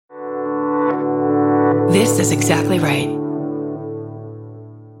This is exactly right.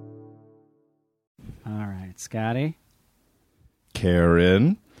 All right, Scotty.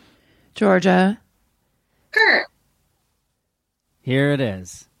 Karen. Georgia. Kurt. Here it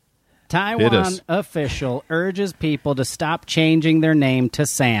is. Taiwan official urges people to stop changing their name to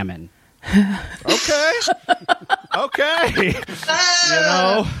salmon. Okay. Okay.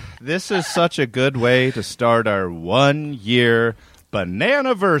 This is such a good way to start our 1-year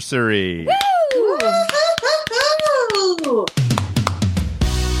Bananaversary. Woo!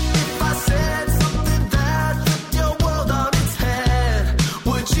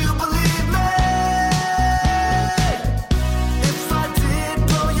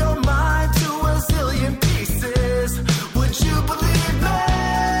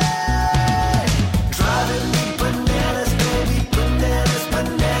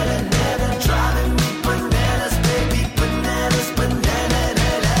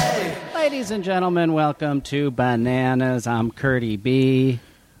 Ladies and gentlemen, welcome to Bananas. I'm Curdy B.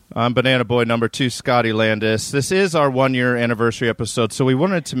 I'm Banana Boy number 2, Scotty Landis. This is our 1-year anniversary episode, so we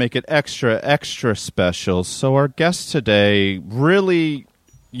wanted to make it extra special. So our guests today, really,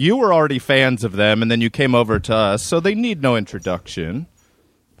 you were already fans of them, and then you came over to us, so they need no introduction.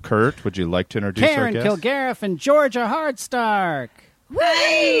 Kurt, would you like to introduce Karen our guests? Kilgariff and Georgia Hardstark.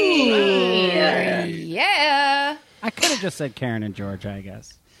 Hey! Yeah. I could have just said Karen and Georgia, I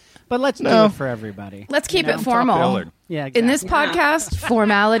guess. But let's do it for everybody. Let's keep it formal. Yeah, exactly. In this podcast,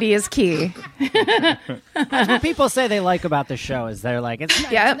 formality is key. That's what people say they like about the show is they're like,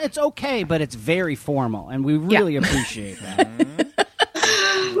 it's okay, but it's very formal, and we really appreciate that.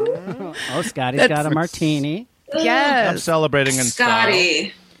 Oh, Scotty's got a martini. Yes. I'm celebrating in Scotty.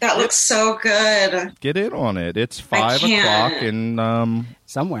 style. That looks so good. Get in on it. It's 5 o'clock in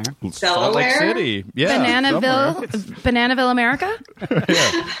somewhere. Salt Lake City. Yeah, Bananaville, America?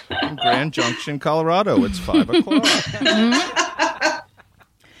 Yeah. In Grand Junction, Colorado. It's 5 o'clock.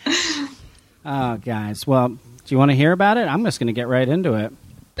 Oh, guys. Well, do you want to hear about it? I'm just going to get right into it.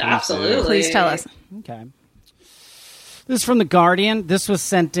 Absolutely. Please tell us. Okay. This is from The Guardian. This was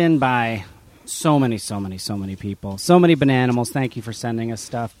sent in by so many people. So many Bananimals. Thank you for sending us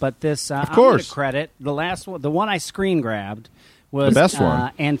stuff. But this, of course, I'm going to credit the last one. The one I screen grabbed was the best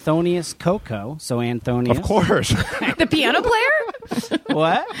one. Anthonius Coco. So Anthonius, of course, the piano player.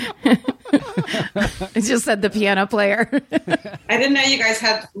 What? It just said the piano player. I didn't know you guys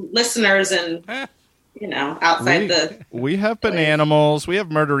had listeners and outside we have Bananimals. We have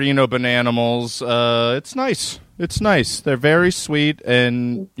Murderino Bananimals. It's nice. It's nice. They're very sweet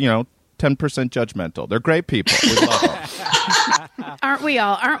and 10% judgmental. They're great people. We love them. Aren't we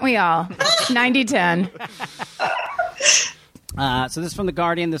all? 90-10. So this is from The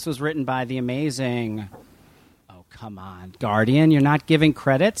Guardian. This was written by the amazing... Oh, come on. Guardian, you're not giving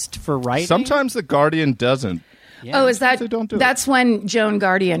credits for writing? Sometimes The Guardian doesn't. Yeah. Oh, is that... That's when Joan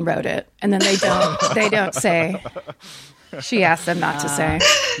Guardian wrote it, and then they don't say... She asked them not to say.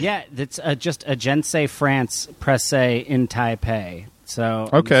 Yeah, it's just Agence France Presse in Taipei. So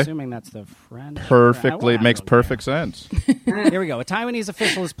I'm assuming that's the French. Perfectly. It makes perfect sense. Here we go. A Taiwanese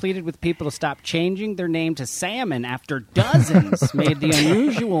official has pleaded with people to stop changing their name to salmon after dozens made the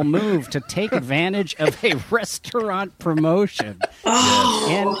unusual move to take advantage of a restaurant promotion.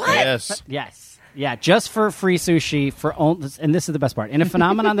 Oh, yes. Yes. Yeah, just for free sushi, and this is the best part, in a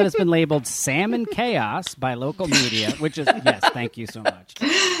phenomenon that has been labeled salmon chaos by local media, which is, yes, thank you so much.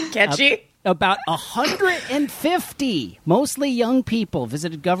 Catchy. About 150, mostly young people,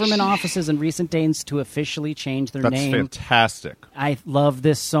 visited government offices in recent days to officially change their name. That's fantastic. I love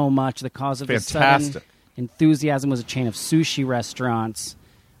this so much. The cause of this sudden enthusiasm was a chain of sushi restaurants.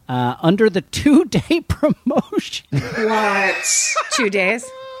 Under the 2-day promotion. What? 2 days?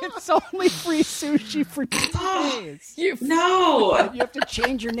 It's only free sushi for 2 days. No. You have to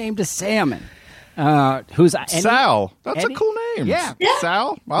change your name to Salmon. Who's Sal? That's a cool name. Yeah.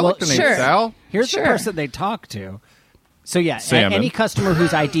 Sal? I like the name Sal. Here's the person they talk to. So, yeah, any customer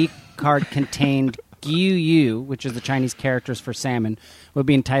whose ID card contained Gyu, which is the Chinese characters for salmon, would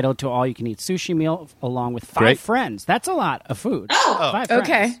be entitled to all-you-can-eat sushi meal along with 5 friends. That's a lot of food. 5 friends.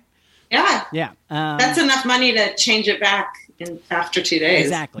 Okay. Yeah. Yeah. That's enough money to change it back after 2 days.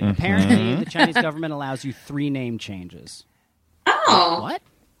 Exactly. Mm-hmm. Apparently, the Chinese government allows you 3 name changes. Oh. What?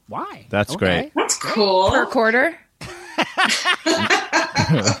 Why? That's great. That's cool. Per quarter?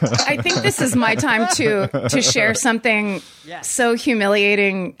 I think this is my time to share something so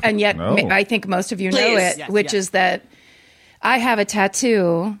humiliating, and yet I think most of you know it, which is that I have a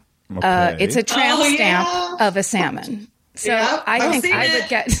tattoo. It's a tramp stamp of a salmon. So I think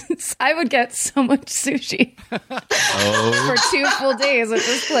I would get so much sushi for 2 full days at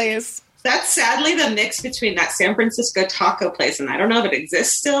this place. That's sadly the mix between that San Francisco taco place, and I don't know if it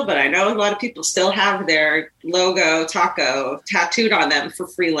exists still, but I know a lot of people still have their logo taco tattooed on them for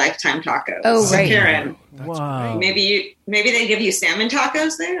free lifetime tacos. Oh, right. So Karen, Wow. maybe they give you salmon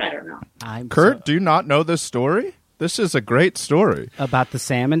tacos there? I don't know. Kurt, do you not know this story? This is a great story. About the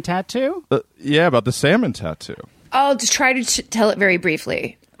salmon tattoo? Yeah, about the salmon tattoo. I'll just try to tell it very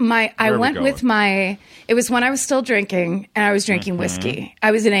briefly. It was when I was still drinking, and I was drinking whiskey.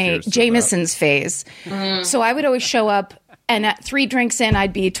 I was in a Jameson's phase. So I would always show up, and at 3 drinks in,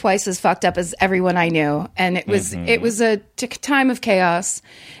 I'd be twice as fucked up as everyone I knew. And it was a time of chaos,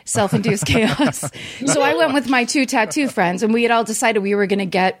 self-induced chaos. So I went with my 2 tattoo friends, and we had all decided we were going to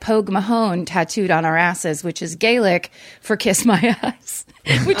get Pogue Mahone tattooed on our asses, which is Gaelic for kiss my ass.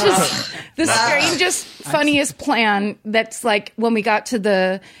 Which is the strangest, funniest plan. That's like when we got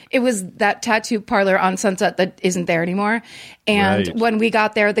to it was that tattoo parlor on Sunset that isn't there anymore. And when we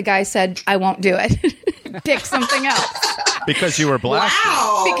got there, the guy said, I won't do it. Pick something else. Because you were black.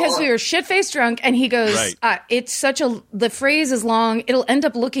 Wow. Because we were shit-faced drunk. And he goes, it's the phrase is long. It'll end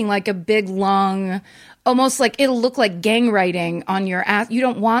up looking like a big, long, almost like it'll look like gang writing on your ass. You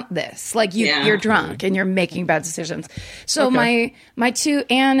don't want this. Like you're drunk and you're making bad decisions. So my 2,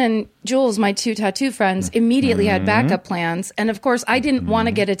 Anne and Jules, my 2 tattoo friends, immediately had backup plans. And of course, I didn't want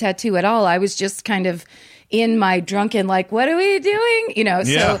to get a tattoo at all. I was just kind of in my drunken, like, what are we doing?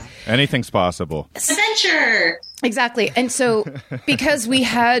 So anything's possible. Adventure. Exactly. And so because we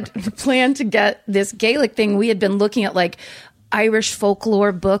had planned to get this Gaelic thing, we had been looking at like Irish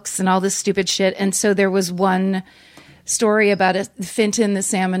folklore books and all this stupid shit. And so there was one story about Fintan, the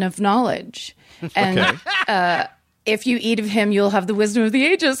salmon of knowledge. And if you eat of him, you'll have the wisdom of the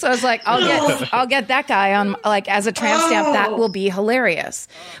ages. So I was like, I'll get that guy on like as a tramp stamp. That will be hilarious.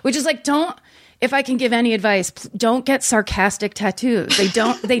 Which is like, if I can give any advice, don't get sarcastic tattoos. They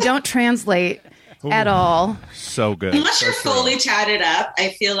don't translate at all. So good. Unless you're fully tatted up, I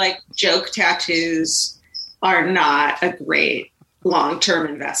feel like joke tattoos are not a great long-term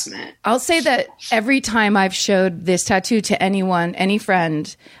investment. I'll say that every time I've showed this tattoo to anyone, any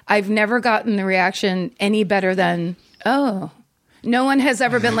friend, I've never gotten the reaction any better than, oh. No one has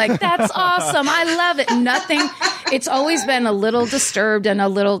ever been like, that's awesome. I love it. Nothing. It's always been a little disturbed and a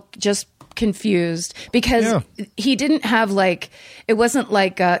little just confused because he didn't have it wasn't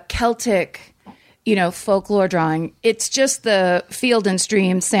like a Celtic folklore drawing. It's just the field and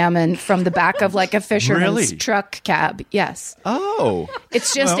stream salmon from the back of like a fisherman's truck cab. Yes. Oh.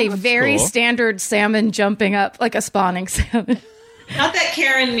 It's just a very standard salmon jumping up like a spawning salmon. Not that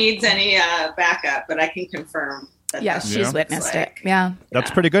Karen needs any backup, but I can confirm. She's witnessed it. Yeah.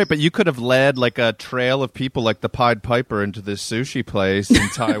 That's pretty good. But you could have led like a trail of people like the Pied Piper into this sushi place in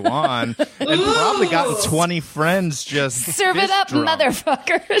Taiwan and probably gotten 20 friends just serve it up,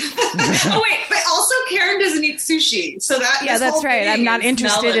 motherfuckers. Oh, wait, but also Karen doesn't eat sushi. So that's right. I'm not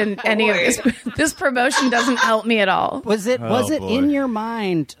interested in any of this. This promotion doesn't help me at all. Was it in your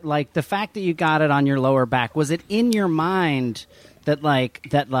mind, like the fact that you got it on your lower back, was it in your mind that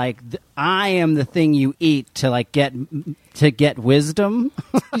I am the thing you eat to get wisdom?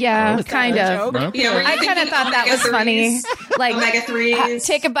 Yeah, kind of. Yeah, I kind of thought that was funny. Like omega-3s.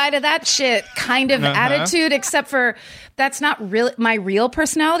 Take a bite of that shit kind of attitude, except for that's not really my real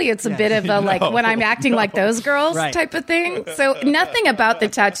personality. It's a bit of a when I'm acting like those girls type of thing. So nothing about the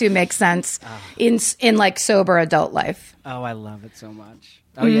tattoo makes sense in like sober adult life. Oh, I love it so much.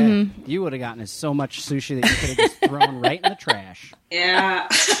 Oh, yeah. You would have gotten so much sushi that you could have just thrown right in the trash. Yeah.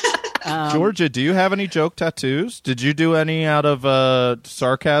 Georgia, do you have any joke tattoos? Did you do any out of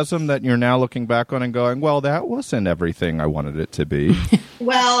sarcasm that you're now looking back on and going, well, that wasn't everything I wanted it to be?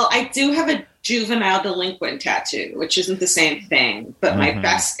 Well, I do have a juvenile delinquent tattoo, which isn't the same thing. But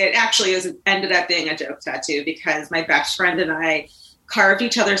it actually ended up being a joke tattoo because my best friend and I carved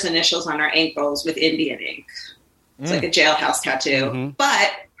each other's initials on our ankles with Indian ink. It's like a jailhouse tattoo.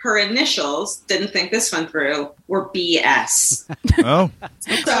 But her initials, didn't think this one through, were BS. Oh.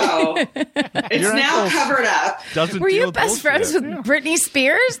 So it's now covered up. Were you best friends with Britney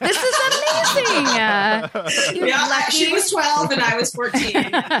Spears? This is amazing. She was 12 and I was 14.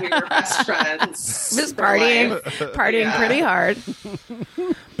 And we were best friends. Just partying pretty hard.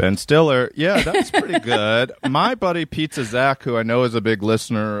 Ben Stiller. Yeah, that's pretty good. My buddy Pizza Zach, who I know is a big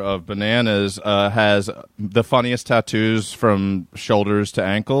listener of Bananas, has the funniest tattoos from shoulders to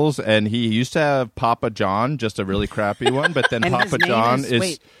ankles. And he used to have Papa John, just a really crappy one. But then Papa John is...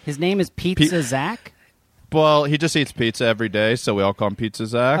 Wait, his name is Pizza Zach? Well, he just eats pizza every day, so we all call him Pizza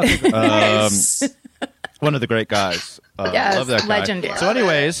Zach. Nice. One of the great guys. Yes, love that guy. legendary. So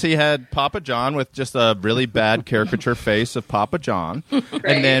anyways, he had Papa John with just a really bad caricature face of Papa John.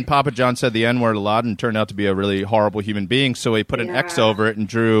 And then Papa John said the N-word a lot and turned out to be a really horrible human being. So he put an X over it and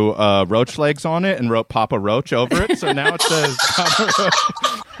drew roach legs on it and wrote Papa Roach over it. So now it says Papa Roach.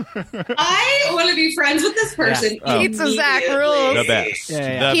 I want to be friends with this person. Pizza Zach rules. The best.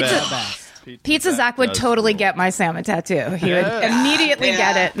 Yeah. The Pizza- best. Pizza Zach would totally get my salmon tattoo. He would immediately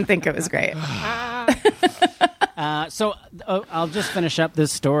get it and think it was great. So I'll just finish up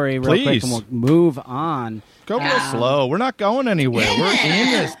this story real quick and we'll move on. Go real slow. We're not going anywhere. We're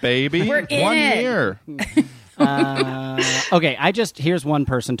in this, baby. We're in 1 it. year. Okay, here's one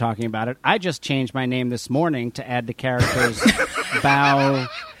person talking about it. I just changed my name this morning to add the characters Bao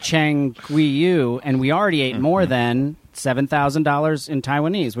Cheng Gui Yu, and we already ate more than $7,000 in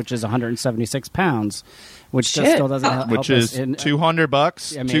Taiwanese, which is 176 pounds, which just still doesn't help which us. is $200,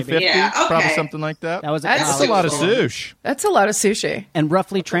 $250, probably something like that. That was That's a lot of sushi. That's a lot of sushi. And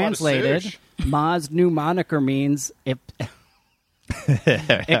roughly translated, Ma's new moniker means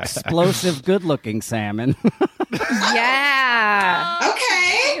explosive, good-looking salmon. Yeah.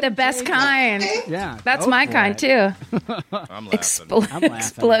 Okay. The best kind. Yeah, That's my kind, too. I'm laughing. I'm laughing.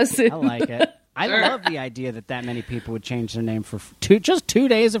 Explosive. I like it. I love the idea that many people would change their name for just 2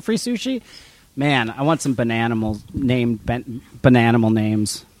 days of free sushi. Man, I want some bananimal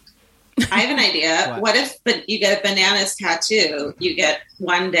names. I have an idea. What if you get a bananas tattoo? You get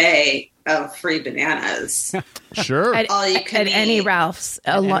 1 day of free bananas. Sure. All you can eat. Any Ralph's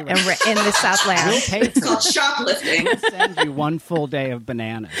in the Southland. We'll pay It's for called it. shoplifting. We'll send you 1 full day of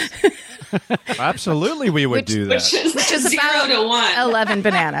bananas. Absolutely, we would do that. Which is 0 to 1. 11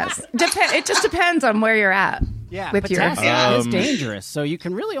 bananas. It just depends on where you're at. Yeah, with your potassium is dangerous, so you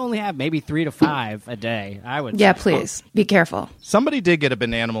can really only have maybe 3 to 5 a day. I would. Yeah, say. please be careful. Somebody did get a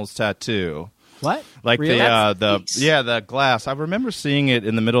Bananimals tattoo. What? Like Really? the glass. I remember seeing it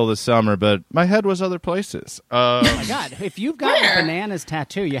in the middle of the summer, but my head was other places. Oh my God! If you've got a bananas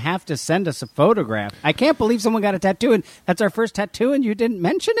tattoo, you have to send us a photograph. I can't believe someone got a tattoo, and that's our first tattoo, and you didn't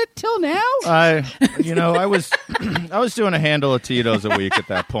mention it till now. I was doing a handle of Tito's a week at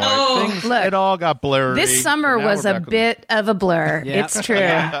that point. Look, it all got blurry. This summer was a bit of a blur. Yeah. It's true.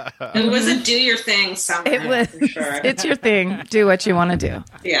 It was a do your thing summer. It was. For sure. It's your thing. Do what you want to do.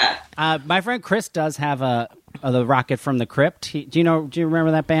 Yeah. My friend Chris does have the Rocket from the Crypt. Do you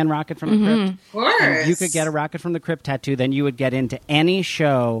remember that band Rocket from the Crypt? Of course. And you could get a Rocket from the Crypt tattoo, then you would get into any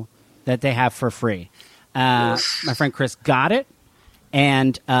show that they have for free. My friend Chris got it,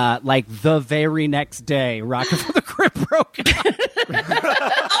 and like the very next day, Rocket from the Crypt broke out. Oh my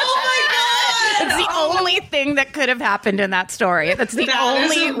God! It's the only thing that could have happened in that story. That's the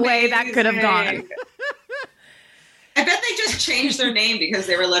only way that could have gone. I bet they just changed their name because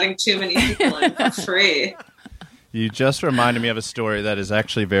they were letting too many people in for free. You just reminded me of a story that is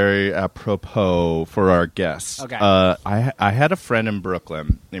actually very apropos for our guests. Okay. I had a friend in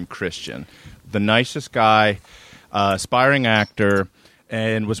Brooklyn named Christian, the nicest guy, aspiring actor,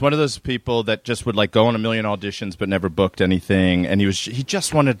 and was one of those people that just would like go on a million auditions but never booked anything. And he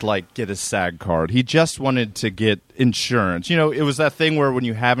just wanted to like get a SAG card. He just wanted to get insurance. You know, it was that thing where when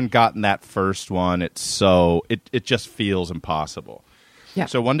you haven't gotten that first one, it just feels impossible. Yeah.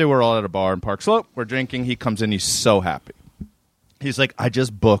 So one day we're all at a bar in Park Slope. We're drinking. He comes in. He's so happy. He's like, I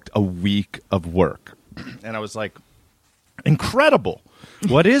just booked a week of work. And I was like, incredible.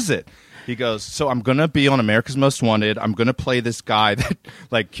 What is it? He goes, so I'm going to be on America's Most Wanted. I'm going to play this guy that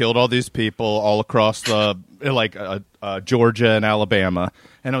like killed all these people all across the Georgia and Alabama.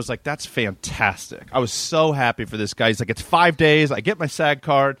 And I was like, that's fantastic. I was so happy for this guy. He's like, it's 5 days. I get my SAG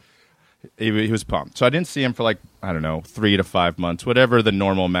card. He was pumped. So I didn't see him for 3 to 5 months, whatever the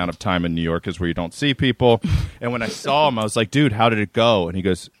normal amount of time in New York is where you don't see people. And when I saw him, I was like, dude, how did it go? And he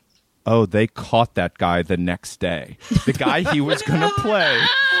goes, oh, they caught that guy the next day. The guy he was going to play.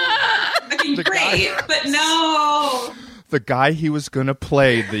 Great, but no. The guy he was going to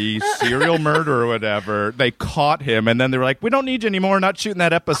play, the serial murderer or whatever, they caught him, and then they were like, we don't need you anymore, not shooting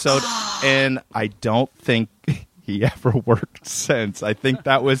that episode. And I don't think he ever worked since. I think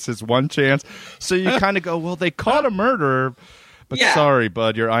that was his one chance. So you kind of go, well, they caught a murderer, but sorry,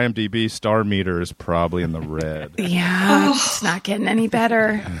 bud, your IMDb star meter is probably in the red. Yeah, it's not getting any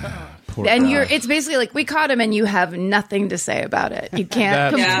better. And it's basically like we caught him and you have nothing to say about it. You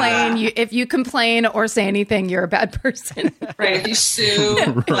can't complain. If you complain or say anything, you're a bad person. Right. If you sue,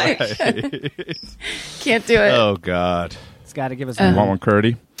 can't do it. Oh, God. It's got to give us Want one,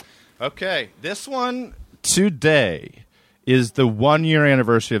 Curdy? Okay. This one today is the 1 year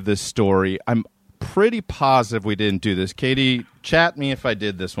anniversary of this story. I'm pretty positive we didn't do this. Katie, chat me if I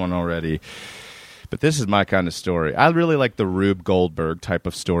did this one already. But this is my kind of story. I really like the Rube Goldberg type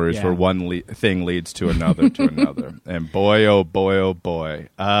of stories where one thing leads to another to another. And boy, oh boy, oh boy.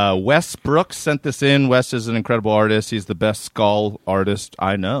 Wes Brooks sent this in. Wes is an incredible artist. He's the best skull artist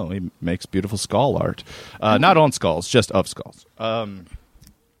I know. He makes beautiful skull art. Not on skulls, just of skulls.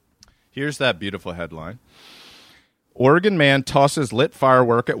 Here's that beautiful headline. Oregon man tosses lit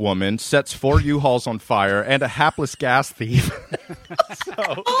firework at woman, sets 4 U-Hauls on fire, and a hapless gas thief.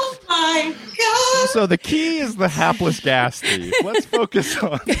 Oh, my God. So the key is the hapless gas thief. Let's focus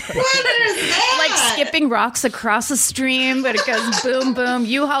on that. What is that? Like skipping rocks across a stream, but it goes boom, boom,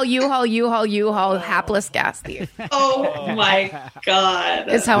 U-Haul, U-Haul, U-Haul, U-Haul, hapless gas thief. Oh, my God.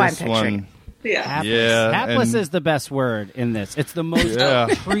 Is how I'm picturing. Yeah. Hapless is the best word in this. It's the most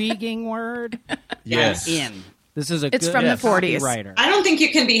intriguing word. Yes. This is it's from the 40s. Writer. I don't think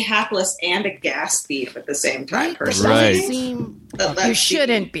you can be hapless and a gas thief at the same time, Right. personally. You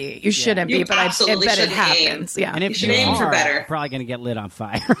shouldn't be. You shouldn't be, but I bet it happens. Yeah. And if you aim for better, you're probably going to get lit on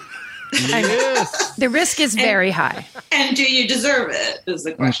fire. Yes. The risk is very high. And do you deserve it, is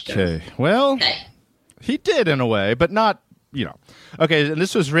the question. Okay. Well, he did in a way, but not, Okay, and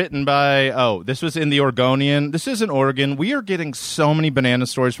this was written by, this was in the Oregonian. This is in Oregon. We are getting so many banana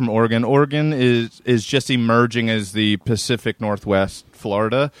stories from Oregon. Oregon is just emerging as the Pacific Northwest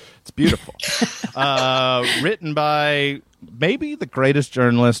Florida. It's beautiful. Written by maybe the greatest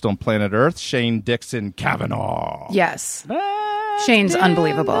journalist on planet Earth, Shane Dixon Kavanaugh. Yes. Shane's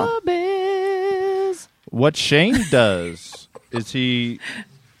unbelievable. What Shane does is he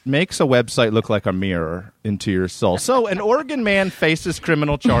makes a website look like a mirror into your soul. So, an Oregon man faces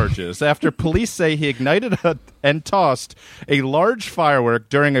criminal charges after police say he ignited and tossed a large firework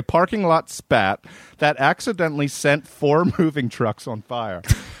during a parking lot spat that accidentally sent 4 moving trucks on fire.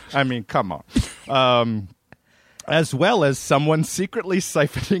 I mean, come on. As well as someone secretly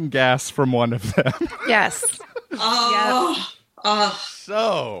siphoning gas from one of them. Yes.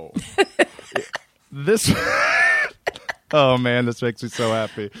 So, this... Oh, man, this makes me so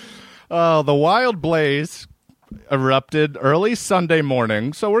happy. The wild blaze erupted early Sunday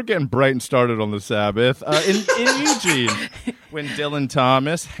morning, so we're getting bright and started on the Sabbath, in Eugene, when Dylan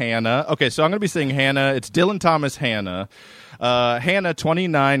Thomas, Hannah... Okay, so I'm going to be saying Hannah. It's Dylan Thomas, Hannah. Hannah,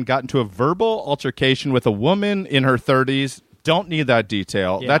 29, got into a verbal altercation with a woman in her 30s. Don't need that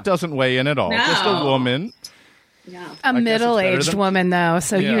detail. Yeah. That doesn't weigh in at all. No. Just a woman... Yeah. A middle-aged woman, though,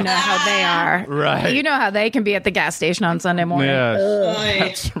 so you know how they are. Right. You know how they can be at the gas station on Sunday morning.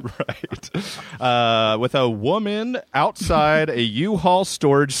 Yes, that's right. With a woman outside a U-Haul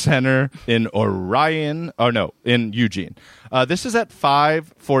storage center in in Eugene. This is at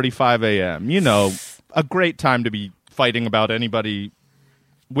 5:45 a.m. A great time to be fighting about anybody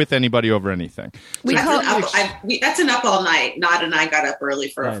with anybody over anything. That's an up all night. Not an I got up early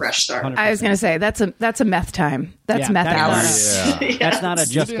for a fresh start. 100%. I was going to say that's a meth time. That's meth hour. That's not a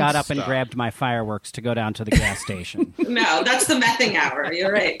just got up and grabbed my fireworks to go down to the gas station. No, that's the mething hour.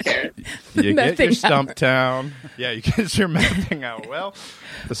 You're right, Karen. You get your Stumptown. Yeah, you get your mething hour. Well,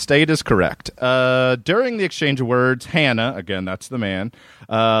 the state is correct. During the exchange of words, Hannah, again, that's the man,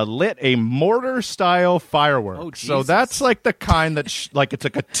 lit a mortar-style firework. Oh, Jesus. So that's like the kind that, it's like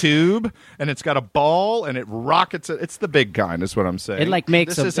a tube, and it's got a ball, and it rockets it. It's the big kind, is what I'm saying. It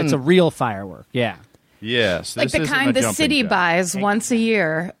makes it's a real firework. Yeah. Yes. Like the kind the city buys once a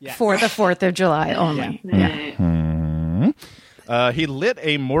year for the 4th of July only. Yeah. Mm-hmm. He lit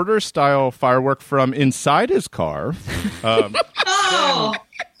a mortar-style firework from inside his car,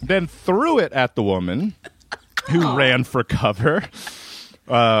 then threw it at the woman, who ran for cover.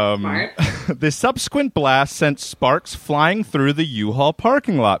 The subsequent blast sent sparks flying through the U-Haul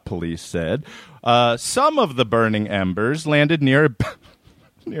parking lot, police said. Some of the burning embers landed near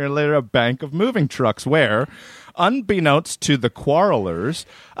a bank of moving trucks where, unbeknownst to the quarrelers,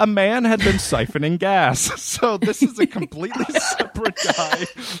 a man had been siphoning gas. So this is a completely separate guy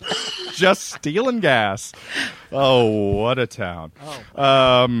just stealing gas. Oh, what a town.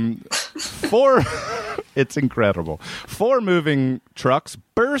 It's incredible. 4 moving trucks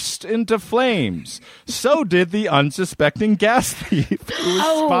burst into flames. So did the unsuspecting gas thief who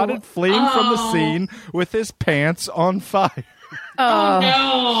was spotted fleeing from the scene with his pants on fire.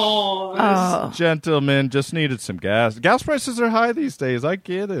 Oh, no. This gentleman just needed some gas. Gas prices are high these days. I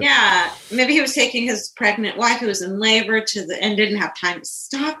get it. Yeah. Maybe he was taking his pregnant wife who was in labor and didn't have time to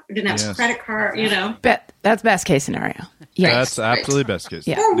stop. Didn't have his credit card, That's best case scenario. Yes. That's absolutely best case.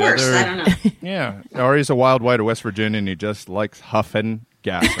 Yeah. Or worse, I don't know. Yeah. Or he's a wild white of West Virginia and he just likes huffing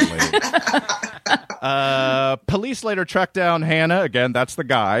gasoline. Police later tracked down Hannah, again, that's the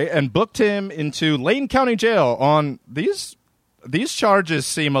guy, and booked him into Lane County Jail on these charges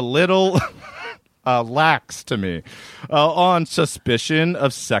seem a little lax to me, on suspicion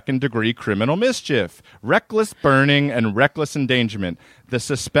of second-degree criminal mischief, reckless burning, and reckless endangerment. The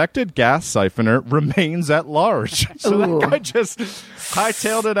suspected gas siphoner remains at large. So that guy just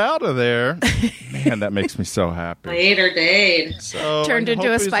hightailed it out of there. Man, that makes me so happy. Later date. So turned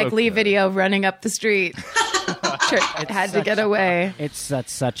into a Spike Lee video running up the street. Had to get away. It's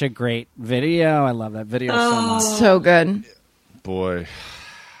such a great video. I love that video so much. So good. Boy.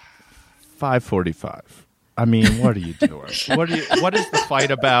 5:45. I mean, what are you doing? What is the fight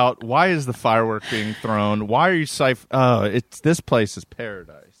about? Why is the firework being thrown? Why are you this place is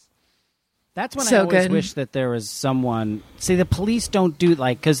paradise. That's when I always wish that there was someone. See, the police don't do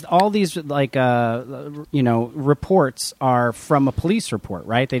because all these reports are from a police report,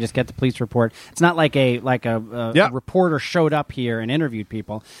 right? They just get the police report. It's not like a reporter showed up here and interviewed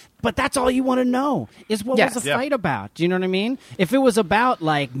people. But that's all you want to know is what was the fight about. Do you know what I mean? If it was about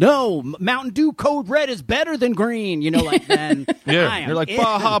no, Mountain Dew Code Red is better than green, then you're like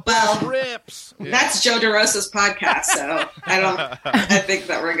Baja Blast rips. Yeah. That's Joe DeRosa's podcast, so I think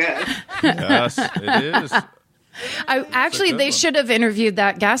that we're good. Yes, it is. They should have interviewed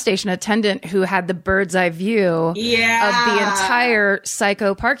that gas station attendant who had the bird's eye view of the entire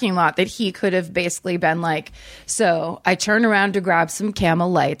Psycho parking lot, that he could have basically been like, so I turn around to grab some Camel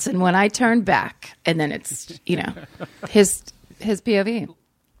lights, and when I turn back, and then it's, his POV.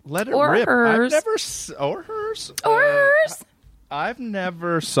 Let it or rip. Hers. Or hers. Or hers. I've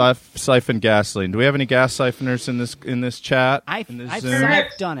never siphoned gasoline. Do we have any gas siphoners in this chat? I've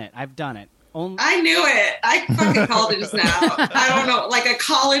done it. I knew it. I fucking called it just now. I don't know, like a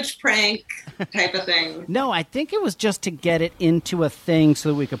college prank type of thing. No, I think it was just to get it into a thing so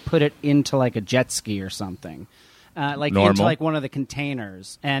that we could put it into like a jet ski or something. Into like one of the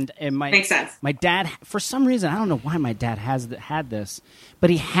containers. And makes sense. My dad, for some reason, I don't know why my dad had this, but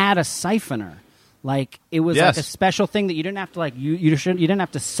he had a siphoner. Like it was like a special thing that you didn't have to you didn't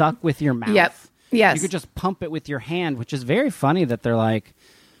have to suck with your mouth. Yep. Yes. You could just pump it with your hand, which is very funny that they're like,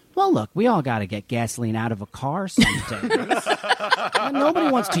 well, look, we all got to get gasoline out of a car sometimes. Nobody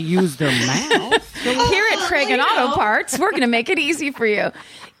wants to use their mouth. Here at Craig and Auto Parts, we're going to make it easy for you.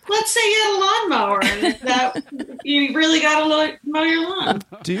 Let's say you had a lawnmower and that you really got to mow your lawn.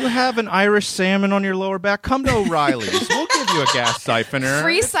 Do you have an Irish salmon on your lower back? Come to O'Reilly's. We'll give you a gas siphoner.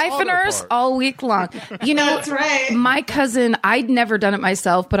 Free siphoners all week long. That's right. My cousin, I'd never done it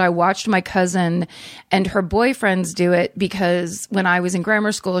myself, but I watched my cousin and her boyfriends do it because when I was in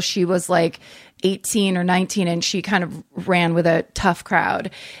grammar school, she was like 18 or 19 and she kind of ran with a tough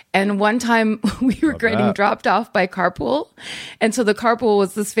crowd. And one time we were getting dropped off by carpool. And so the carpool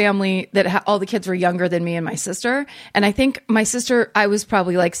was this family that all the kids were younger than me and my sister. And I think my sister, I was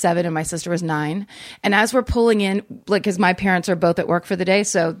probably like 7 and my sister was 9. And as we're pulling in, because my parents are both at work for the day,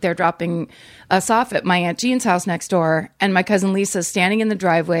 so they're dropping us off at my Aunt Jean's house next door. And my cousin Lisa's standing in the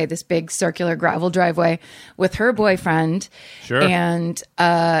driveway, this big circular gravel driveway with her boyfriend and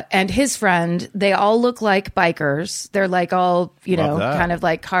his friend. They all look like bikers. They're like all, kind of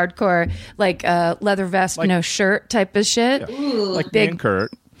like hardcore, like leather vest, no shirt type of shit. Yeah. Like big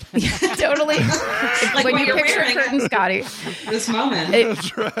Kurt. Totally. Like when you picture Kurt and Scotty. This moment.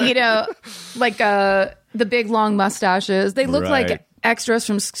 Like the big long mustaches. They look like extras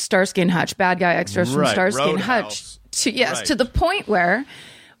from Starsky and Hutch, bad guy extras from Starsky and Hutch. To the point where,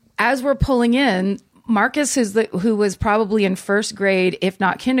 as we're pulling in, Marcus, who was probably in first grade, if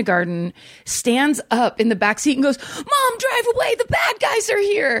not kindergarten, stands up in the back seat and goes, "Mom, drive away! The bad guys are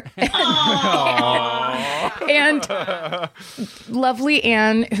here!" And lovely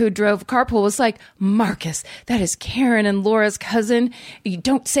Anne, who drove carpool, was like, "Marcus, that is Karen and Laura's cousin. You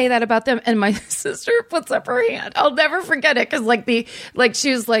don't say that about them." And my sister puts up her hand. I'll never forget it because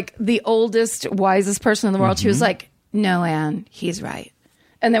she was like the oldest, wisest person in the world. Mm-hmm. She was like, "No, Anne, he's right."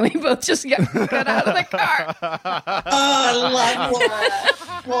 And then we both just got out of the car. I love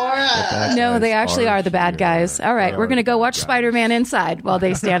Laura. No, they actually are the bad guys. All right, we're going to go watch Spider-Man inside while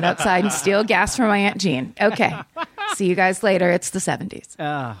they stand outside and steal gas from my Aunt Jean. Okay. See you guys later. It's the 70s.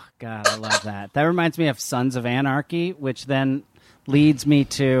 Oh, God, I love that. That reminds me of Sons of Anarchy, which then leads me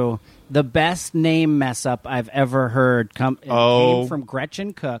to the best name mess-up I've ever heard. Came from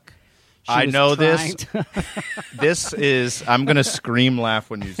Gretchen Cook. I know this. This is. I'm going to scream laugh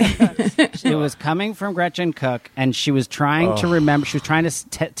when you say this. It was coming from Gretchen Cook, and she was trying to remember. She was trying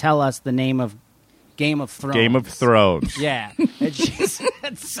to tell us the name of Game of Thrones. Game of Thrones. Yeah. And she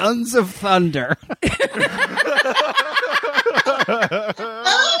said Sons of Thunder.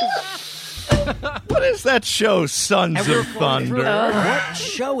 What is that show, Sons of Thunder? What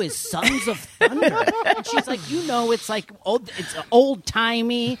show is Sons of Thunder? And she's like, it's like old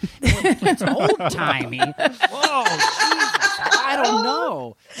timey. It's old timey. Whoa, Jesus, I don't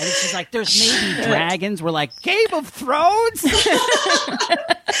know. And she's like, there's maybe dragons. We're like, Game of Thrones.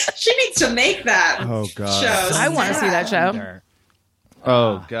 She needs to make that. Oh God, show. I want to see that show.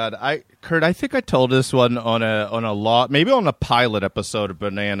 Oh God, Kurt, I think I told this one on a pilot episode of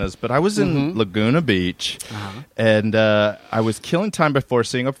Bananas, but I was in Laguna Beach, and I was killing time before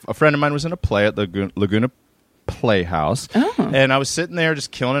seeing a friend of mine was in a play at Laguna Playhouse, and I was sitting there just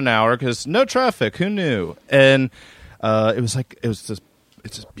killing an hour because no traffic. Who knew? And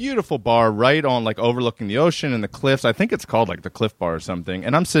it's this beautiful bar right on, like, overlooking the ocean and the cliffs. I think it's called, like, the Cliff Bar or something.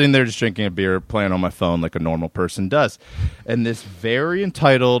 And I'm sitting there just drinking a beer, playing on my phone like a normal person does. And this very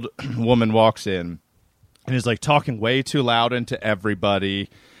entitled woman walks in and is, like, talking way too loud into everybody.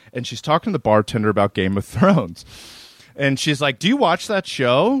 And she's talking to the bartender about Game of Thrones. And she's like, do you watch that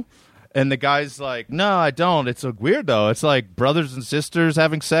show? And the guy's like, no, I don't. It's a weirdo. It's like brothers and sisters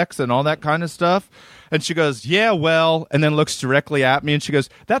having sex and all that kind of stuff. And she goes, yeah, well, and then looks directly at me and she goes,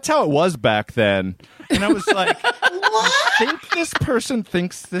 that's how it was back then. And I was like, what? I think this person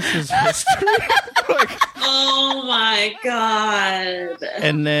thinks this is history. Like, oh my God.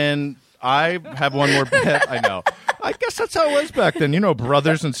 And then I have one more bet. I know. I guess that's how it was back then.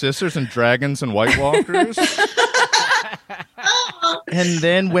 Brothers and sisters and dragons and White Walkers. And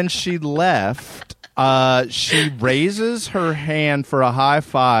then when she left, she raises her hand for a high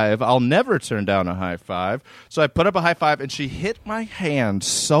five. I'll never turn down a high five. So I put up a high five, and she hit my hand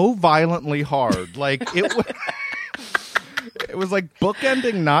so violently hard. Like, it was like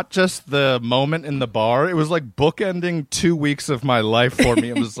bookending not just the moment in the bar. It was like bookending 2 weeks of my life for me.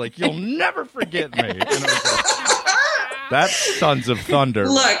 It was like, you'll never forget me. And I was like, that's Sons of Thunder.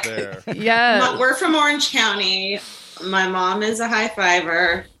 Look, right there. Yeah, we're from Orange County. My mom is a high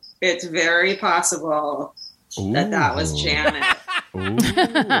fiver. It's very possible that was Janet. Ooh,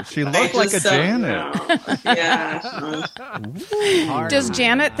 she looked like a Janet. Yeah. Does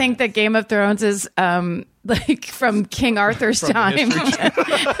Janet think that Game of Thrones is like from King Arthur's time? Who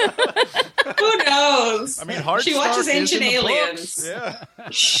knows? I mean, Hardstark she watches Ancient Aliens. Aliens. Yeah.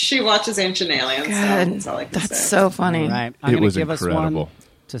 She watches Ancient Aliens. God, so that's all I can that's say. so funny. All right, I'm going to give incredible. us one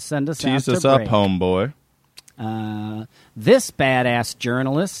to send us Tease out us to up, break. homeboy. This badass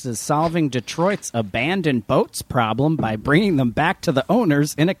journalist is solving Detroit's abandoned boats problem by bringing them back to the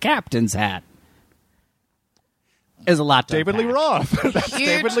owners in a captain's hat. Is a lot to David Lee unpack. Roth. That's Huge.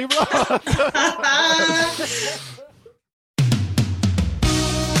 David Lee Roth.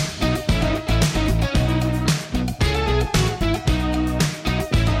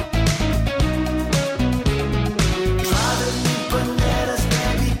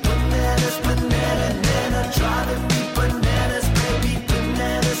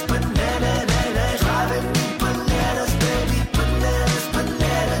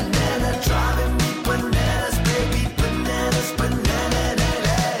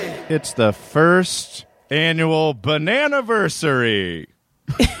 It's the first annual Bananaversary.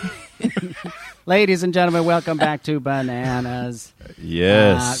 Ladies and gentlemen, welcome back to Bananas.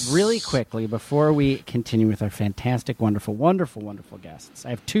 Yes. Really quickly, before we continue with our fantastic, wonderful, wonderful, wonderful guests, I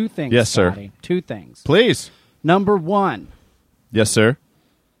have two things, Yes, sir. Scotty. Two things. Please. Number one, Yes, sir.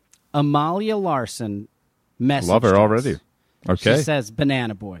 Amalia Larson messaged Love her us. already. Okay. She says,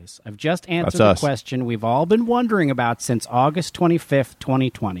 Banana Boys, I've just answered That's the us. question we've all been wondering about since August 25th,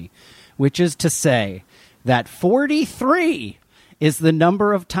 2020, which is to say that 43 is the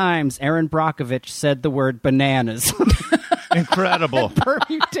number of times Aaron Brockovich said the word bananas. Incredible.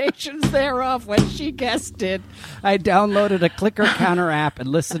 Permutations thereof. When she guessed it, I downloaded a clicker counter app and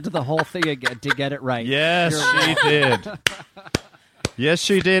listened to the whole thing again to get it right. Yes, she did. Yes,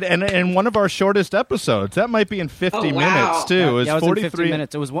 she did. And in one of our shortest episodes, that might be in 50 minutes, too. It was Yeah, it was 43 in 50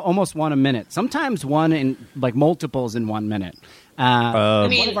 minutes. It was almost one a minute. Sometimes one in, like, multiples in 1 minute. I one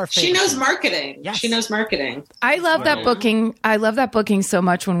mean, of our she favorite knows things. marketing. Yes. She knows marketing. I love that booking. I love that booking so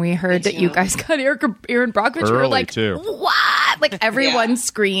much. When we heard that you guys got Aaron Brockovich, we were Early, like, too. "What?" Like everyone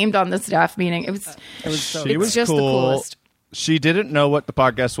screamed on the staff meeting. It was so She was just cool. the coolest. She didn't know what the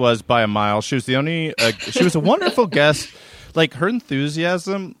podcast was by a mile. She was the only. She was a wonderful guest. Like, her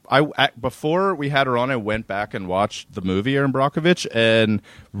enthusiasm. Before we had her on, I went back and watched the movie Aaron Brockovich and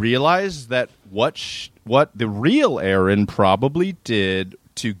realized that what the real Aaron probably did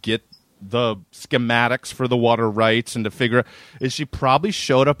to get the schematics for the water rights and to figure is she probably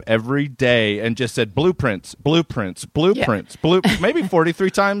showed up every day and just said blueprints, maybe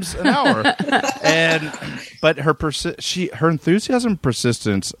 43 times an hour. But her enthusiasm and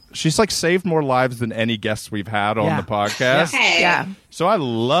persistence, she's like saved more lives than any guests we've had on the podcast. Yeah. So I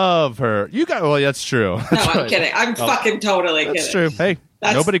love her. That's true. No, I'm kidding. I'm fucking totally kidding. That's true. Hey,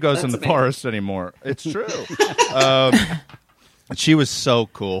 nobody goes in the forest anymore. It's true. She was so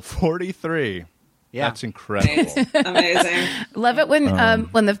cool. 43. Yeah. That's incredible. Amazing. Love it when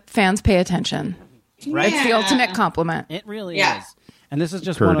the fans pay attention. Right? It's the ultimate compliment. It really is. And this is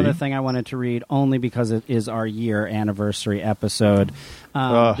just one other thing I wanted to read, only because it is our year anniversary episode.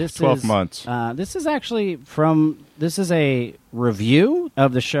 12 months. This is actually this is a review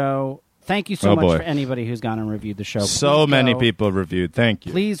of the show. Thank you so much for anybody who's gone and reviewed the show. So many people reviewed. Thank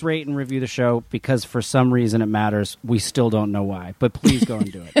you. Please rate and review the show because for some reason it matters. We still don't know why, but please go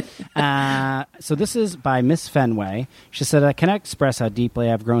and do it. So this is by Miss Fenway. She said, I cannot express how deeply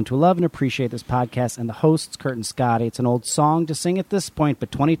I've grown to love and appreciate this podcast and the hosts, Kurt and Scotty. It's an old song to sing at this point,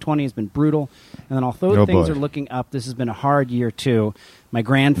 but 2020 has been brutal. And then although things are looking up, this has been a hard year too. My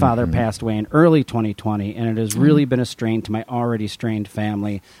grandfather passed away in early 2020, and it has really been a strain to my already strained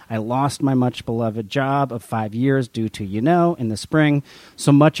family. I lost my much-beloved job of 5 years due to, in the spring.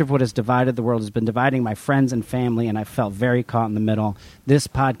 So much of what has divided the world has been dividing my friends and family, and I felt very caught in the middle. This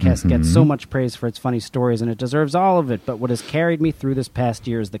podcast gets so much praise for its funny stories, and it deserves all of it. But what has carried me through this past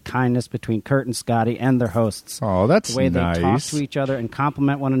year is the kindness between Kurt and Scotty and their hosts. Oh, that's nice. The way they talk to each other and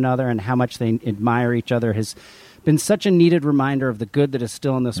compliment one another and how much they admire each other has been such a needed reminder of the good that is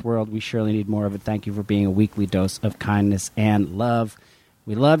still in this world. We surely need more of it. Thank you for being a weekly dose of kindness and love.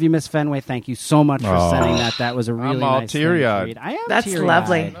 We love you, Miss Fenway. Thank you so much for sending that. That was a really nice thing to read. I am That's teary-eyed.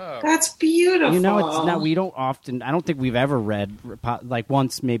 Lovely. That's beautiful. We don't often. I don't think we've ever read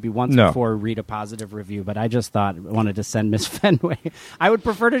once before read a positive review. But I just thought I wanted to send Miss Fenway. I would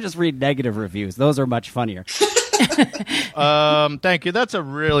prefer to just read negative reviews. Those are much funnier. Thank you. That's a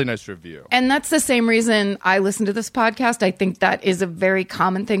really nice review. And that's the same reason I listen to this podcast. I think that is a very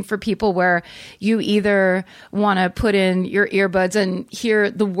common thing for people where you either want to put in your earbuds and hear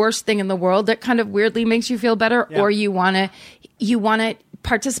the worst thing in the world that kind of weirdly makes you feel better, or you want to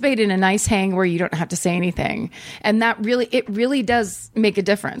participate in a nice hang where you don't have to say anything. And that really does make a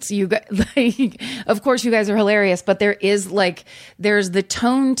difference. Of course you guys are hilarious, but there's the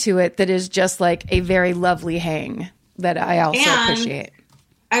tone to it that is just like a very lovely hang that I also appreciate.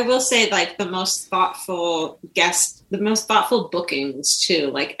 I will say the most thoughtful guest, the most thoughtful bookings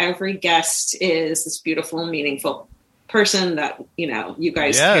too. Like every guest is this beautiful, meaningful person that, you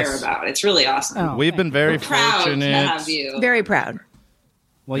guys care about. It's really awesome. Oh, we've been very fortunate to have you. Very proud.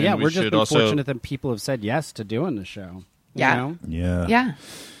 Well, yeah, we're just been fortunate that people have said yes to doing the show. Yeah. Yeah.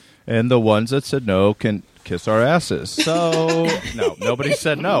 And the ones that said no can kiss our asses. So, no, nobody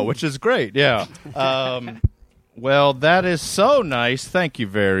said no, which is great. Yeah. Well, that is so nice. Thank you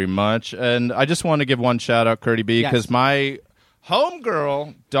very much. And I just want to give one shout out, Curdy B, because my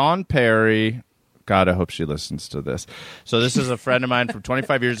homegirl, Dawn Perry, God, I hope she listens to this. So this is a friend of mine from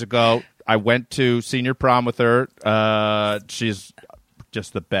 25 years ago. I went to senior prom with her. She's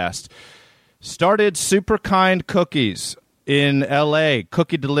just the best. Started Super Kind Cookies in L.A.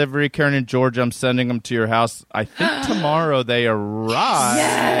 Cookie delivery, Karen and Georgia. I'm sending them to your house. I think tomorrow they arrive.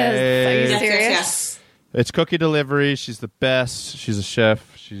 Yes. Are you serious? Yes. It's cookie delivery. She's the best. She's a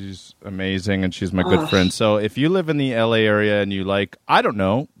chef. She's amazing, and she's my good friend. So if you live in the L.A. area and you like, I don't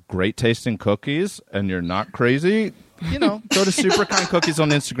know, great tasting cookies, and you're not crazy, go to Super Kind Cookies on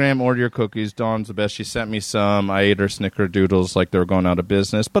Instagram, order your cookies. Dawn's the best. She sent me some. I ate her snickerdoodles like they were going out of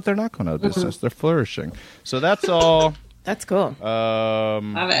business, but they're not going out of business. They're flourishing. So that's all. That's cool. Love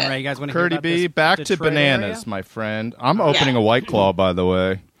it. All right, you guys want to Curdy B, back to bananas, area? my friend. I'm opening a White Claw, by the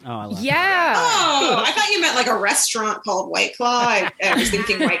way. Oh, I love yeah. Oh, I thought you meant like a restaurant called White Claw. I was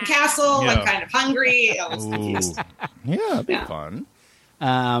thinking White Castle. Yeah. I'm kind of hungry. I was confused. Yeah, it'd be fun.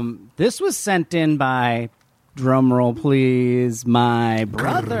 This was sent in by, drumroll please, my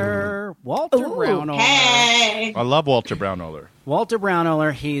brother, Walter Brownohler. Hey. I love Walter Brownohler. Walter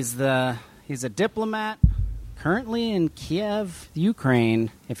Brownohler, he's a diplomat currently in Kiev,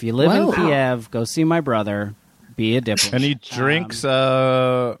 Ukraine. If you live in Kiev, go see my brother. Be a diplomat. And he drinks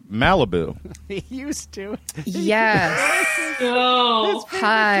Malibu. He used to. Yes. Oh.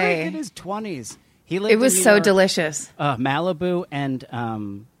 Hi. In his 20s. He lived It was in New so York. delicious. Malibu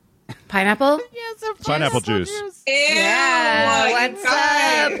and Pineapple? yes, Pineapple juice. Ew, Yeah. you What's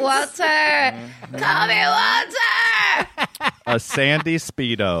guys. up, Walter? Call me Walter. A sandy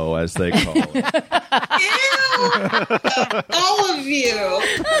Speedo, as they call it. Ew! All of you.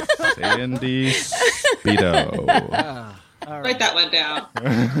 Sandy Speedo. Write that one down.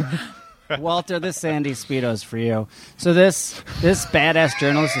 Walter, this Sandy Speedo is for you. So this badass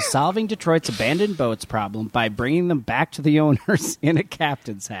journalist is solving Detroit's abandoned boats problem by bringing them back to the owners in a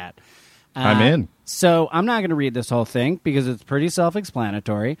captain's hat. I'm in. So I'm not going to read this whole thing because it's pretty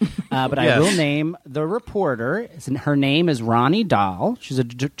self-explanatory, but I will name the reporter. Her name is Ronnie Dahl. She's a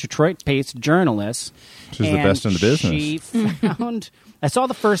Detroit-based journalist. She's the best in the business. She found... I saw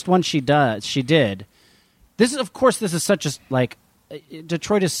the first one she did. This is such a...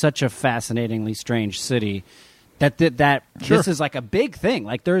 Detroit is such a fascinatingly strange city that this is like a big thing.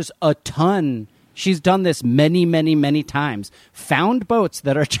 Like there's a ton... She's done this many, many, many times. Found boats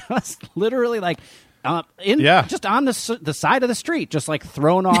that are just literally like just on the side of the street, just like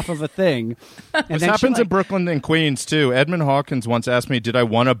thrown off of a thing. And this happens in Brooklyn and Queens too. Edmund Hawkins once asked me, did I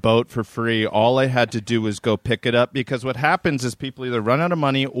want a boat for free? All I had to do was go pick it up, because what happens is people either run out of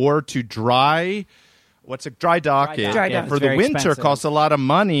money or to dry dock it for the winter expensive. Costs a lot of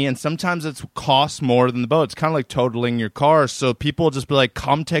money, and sometimes it costs more than the boat. It's kind of like totaling your car. So people just be like,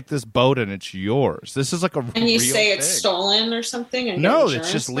 come take this boat and it's yours. This is like a and you real say thing. It's stolen or something? And no,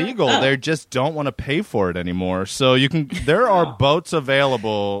 it's just legal. Oh. They just don't want to pay for it anymore. So there are boats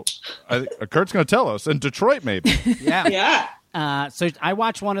available. Kurt's going to tell us in Detroit, maybe. Yeah. So I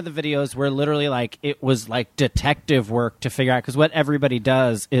watched one of the videos where literally like it was like detective work to figure out, because what everybody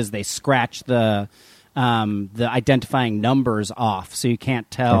does is they scratch the identifying numbers off, so you can't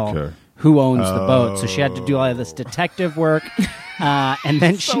tell who owns the boat. So she had to do all of this detective work, and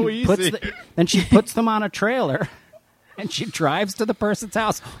then she puts them on a trailer, and she drives to the person's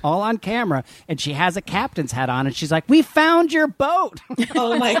house all on camera, and she has a captain's hat on, and she's like, "We found your boat!"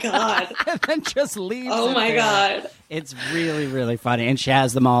 Oh my god! And then just leaves. Oh my god! It's really, really funny, and she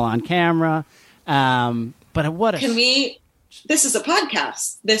has them all on camera. But what? This is a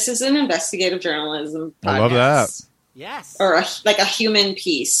podcast. This is an investigative journalism podcast. I love that. Yes. Or a human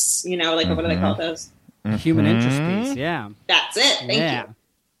piece, what do they call those? Human interest piece, yeah. That's it. Thank you.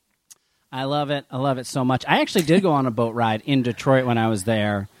 I love it. I love it so much. I actually did go on a boat ride in Detroit when I was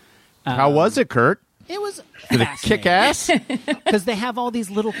there. How was it, Kurt? It was Did it kick ass? Because they have all these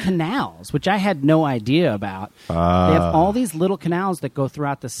little canals, which I had no idea about. They have all these little canals that go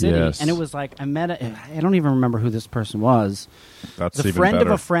throughout the city. Yes. And it was like, I don't even remember who this person was. That's the even friend better.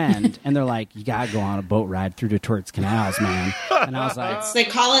 of a friend. And they're like, you got to go on a boat ride through Detroit's canals, man. And I was like... They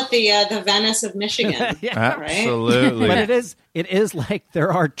call it the Venice of Michigan. Absolutely. Right? But it is like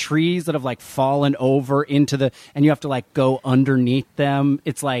there are trees that have like fallen over into and you have to like go underneath them.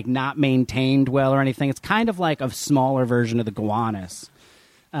 It's like not maintained well or anything. It's kind of like a smaller version of the Gowanus.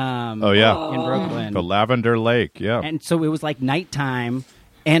 In Brooklyn. The Lavender Lake, yeah. And so it was like nighttime,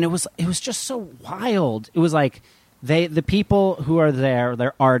 and it was just so wild. It was like the people who are there,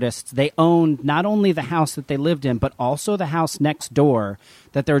 they're artists. They owned not only the house that they lived in, but also the house next door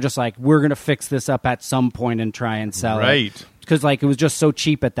that they were just like, we're going to fix this up at some point and try and sell it. Right. Because like it was just so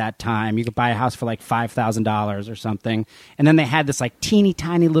cheap at that time. You could buy a house for like $5,000 or something. And then they had this like teeny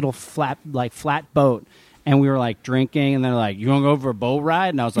tiny little flat boat. And we were like drinking, and they're like, "You want to go for a boat ride?"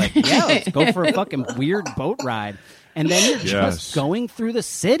 And I was like, "Yeah, let's go for a fucking weird boat ride." And then you're just going through the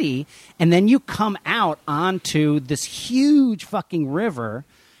city, and then you come out onto this huge fucking river,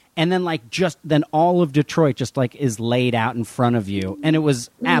 and then then all of Detroit just like is laid out in front of you, and it was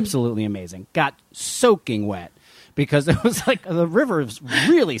absolutely amazing. Got soaking wet. Because it was like the river was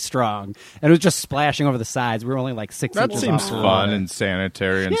really strong, and it was just splashing over the sides. We were only like 6 inches off. That seems fun and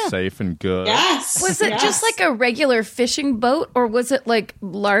sanitary and safe and good. Yes. Was it just like a regular fishing boat, or was it like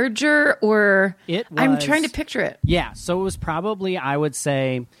larger? Or I'm trying to picture it. Yeah, so it was probably, I would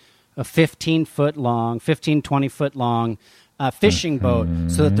say, a 20 foot long fishing boat,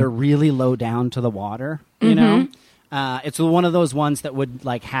 so that they're really low down to the water. You know, it's one of those ones that would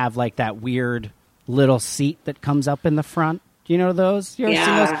like have like that weird little seat that comes up in the front. Do you know those? You ever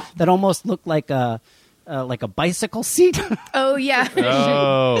seen those? That almost look like a bicycle seat. Oh yeah.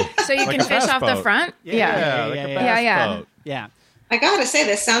 Oh, so you can fish off the front. Yeah. I gotta say,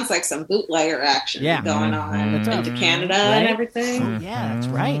 this sounds like some bootlegger action going on into Canada and everything. Oh, yeah, that's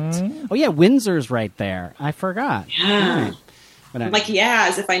right. Oh yeah, Windsor's right there. I forgot. Yeah. Right. I'm like,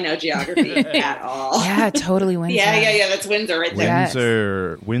 as if I know geography at all. Yeah, totally Windsor. Yeah, that's Windsor right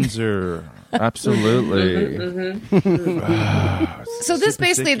there. Windsor. Absolutely. So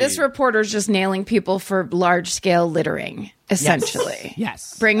this reporter's just nailing people for large scale littering, essentially.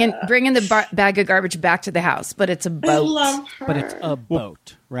 Yes. Bringing the bag of garbage back to the house, but it's a boat. I love her. But it's a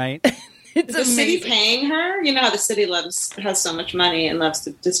boat, right? It's the city paying her? You know how the city has so much money and loves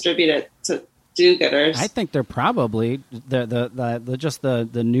to distribute it to do-gooders. I think they're probably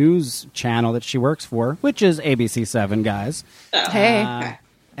the news channel that she works for, which is ABC7, guys. Oh. Hey.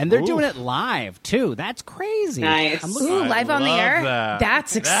 And they're doing it live, too. That's crazy. Nice. Live on the air?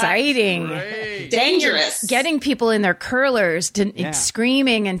 That's exciting. Dangerous. Getting people in their curlers,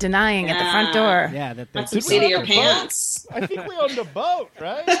 screaming and denying at the front door. Yeah, that's the seat of your pants. I think we owned a boat,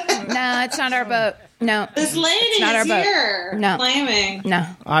 right? No, it's not our boat. No. This lady is here claiming. No.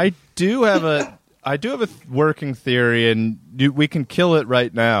 I do have a working theory, and we can kill it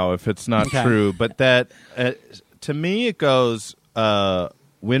right now if it's not true. But that, to me, it goes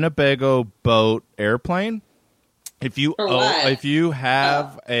Winnebago boat airplane. If you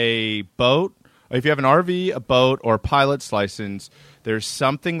have a boat, if you have an RV, a boat, or a pilot's license, there's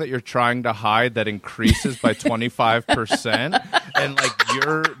something that you're trying to hide that increases by 25%. And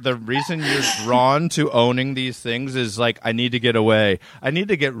the reason you're drawn to owning these things is I need to get away. I need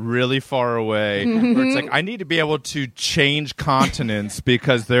to get really far away. Or it's I need to be able to change continents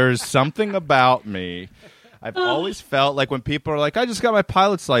because there's something about me. I've always felt like when people are like, I just got my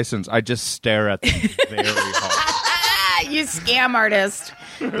pilot's license, I just stare at them very hard. You scam artist.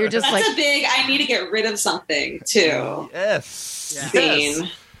 You're just That's a big, I need to get rid of something, too. Yes. Scene.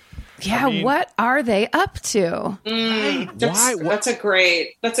 Yeah, what are they up to? That's a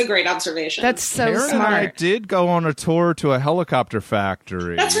great observation. That's so Karen smart. And I did go on a tour to a helicopter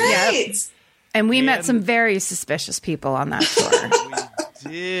factory. That's right. Yep. And we met some very suspicious people on that tour.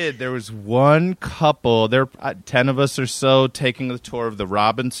 Did. There was one couple, 10 of us or so, taking the tour of the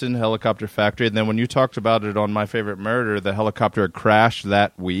Robinson helicopter factory. And then when you talked about it on My Favorite Murder, the helicopter had crashed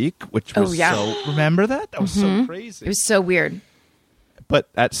that week, which was remember that? That was so crazy. It was so weird. But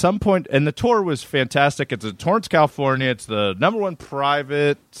at some point, and the tour was fantastic. It's in Torrance, California. It's the #1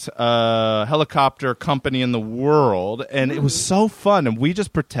 private helicopter company in the world. And it was so fun. And we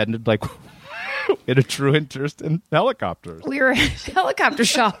just pretended we had a true interest in helicopters. We were helicopter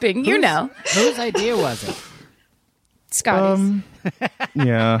shopping, Whose idea was it? Scotty's.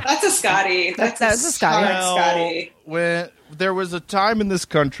 Yeah. That's a Scotty. That was a Scotty. Scotty. When there was a time in this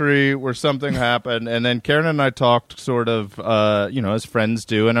country where something happened, and then Karen and I talked sort of, as friends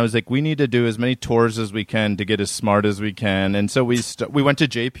do, and I was like, we need to do as many tours as we can to get as smart as we can. And so we went to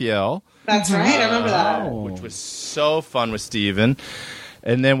JPL. That's right. I remember that. Which was so fun with Steven.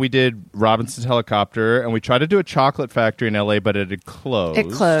 And then we did Robinson's helicopter, and we tried to do a chocolate factory in LA, but it had closed.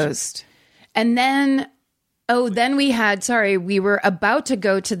 It closed. And then, we were about to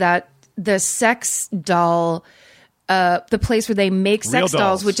go to the sex doll, the place where they make sex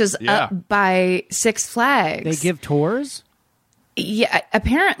dolls, which is up by Six Flags. They give tours? Yeah,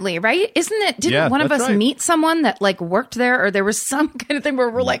 apparently, right? Isn't it? Didn't one of us meet someone that worked there, or there was some kind of thing where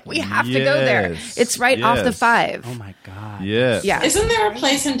we're like, we have to go there. It's right off the 5. Oh my god! Yes. Yeah. Isn't there a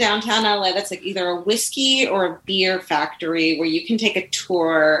place in downtown LA that's either a whiskey or a beer factory where you can take a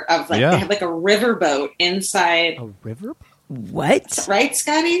tour of they have a riverboat inside? A river? What? Right,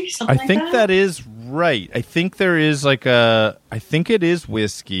 Scotty? I think that is right. I think there is I think it is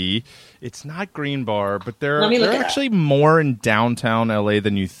whiskey. It's not Green Bar, but there are actually more in downtown LA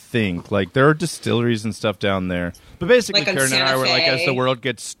than you think. There are distilleries and stuff down there. But basically, Karen and I were as the world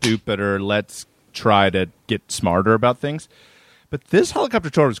gets stupider, let's try to get smarter about things. But this helicopter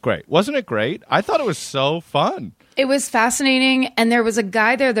tour was great. Wasn't it great? I thought it was so fun. It was fascinating, and there was a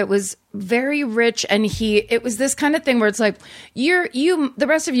guy there that was very rich, and it was this kind of thing where it's like, the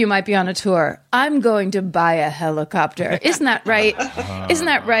rest of you might be on a tour. I'm going to buy a helicopter. Isn't that right? Isn't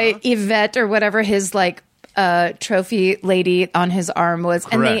that right, Yvette, or whatever his trophy lady on his arm was?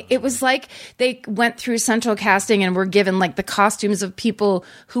 Correct. And it was like they went through central casting and were given the costumes of people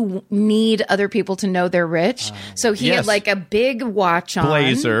who need other people to know they're rich. So he had a big watch on,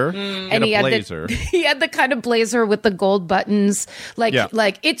 blazer, and he had he had the kind of blazer with the gold buttons,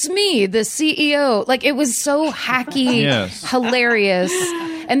 it's me, the CEO. It was so hacky, hilarious.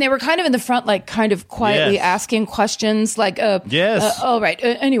 And they were kind of in the front, kind of quietly asking questions, all right,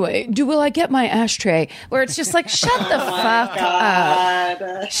 anyway, will I get my ashtray? Where it's just shut the fuck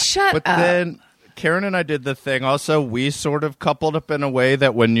up. Shut up. But then Karen and I did the thing. Also, we sort of coupled up in a way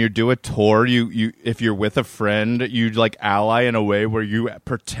that when you do a tour, you if you're with a friend, you ally in a way where you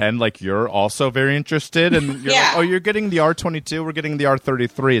pretend you're also very interested, and you're you're getting the R22, we're getting the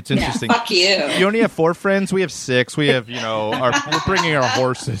R33. It's interesting. Fuck you. You only have 4 friends. We have 6. We have we're bringing our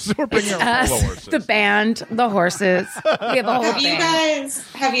horses. We're bringing our horses. The band, the horses. We have a whole thing.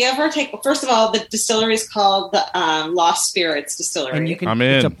 Have you ever taken? First of all, the distillery is called the Lost Spirits Distillery. And I'm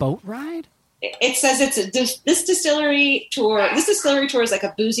in. It's a boat ride. It says this distillery tour. This distillery tour is like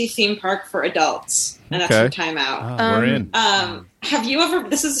a boozy theme park for adults, and that's from Time Out. We're in. Have you ever?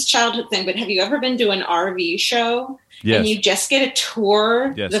 This is a childhood thing, but have you ever been to an RV show? Yes. And you just get a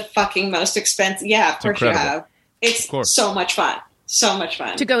tour? Yes. The fucking most expensive. Yeah, of course you have. It's so much fun. So much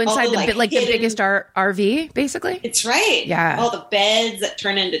fun to go inside the biggest RV, basically. It's right. Yeah, all the beds that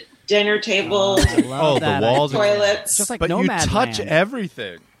turn into dinner tables. The walls, toilets. Just like but you touch land.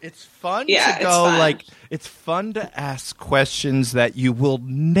 everything. It's fun to go. It's fun. It's fun to ask questions that you will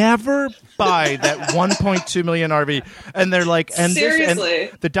never buy that 1.2 million RV. And they're like, and seriously,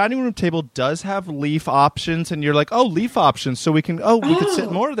 the dining room table does have leaf options, and you're like, oh, leaf options, so we can could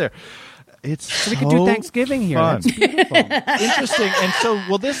sit more there. So we could do Thanksgiving here. Fun. That's beautiful. Interesting. And so,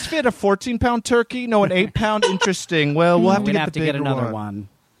 will this fit a 14-pound turkey? No, an 8-pound. Interesting. Well, we'll have to get another one.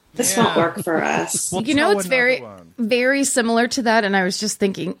 This won't work for us. Well, it's very, very similar to that. And I was just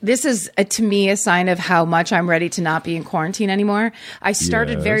thinking, this is, to me, a sign of how much I'm ready to not be in quarantine anymore. I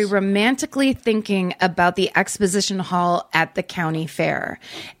started very romantically thinking about the exposition hall at the county fair.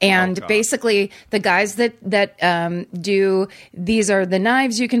 And basically, the guys that do, these are the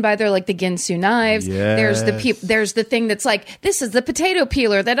knives you can buy. They're like the Ginsu knives. Yes. There's the thing that's like, this is the potato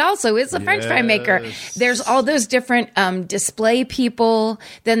peeler that also is the French fry maker. There's all those different display people.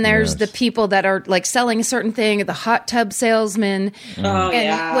 Then there's the people that are like selling a certain thing, the hot tub salesman.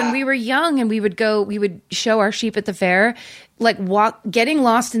 When we were young and we would show our sheep at the fair, like getting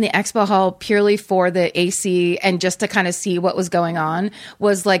lost in the expo hall purely for the AC and just to kind of see what was going on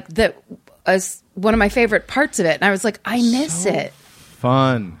was like one of my favorite parts of it. And I was like, I miss it.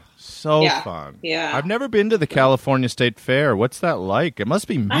 Fun. So fun. Yeah. I've never been to the California State Fair. What's that like? It must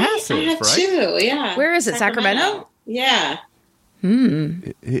be massive, I have right? too, yeah. Where is it? Sacramento? Yeah.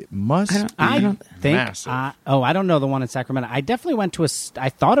 It must be massive. I don't know the one in Sacramento. I definitely went to I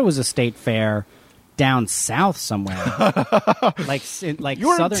thought it was a state fair down south somewhere. like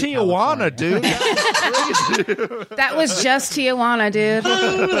You're Southern in Tijuana, California. dude. That was just Tijuana, dude.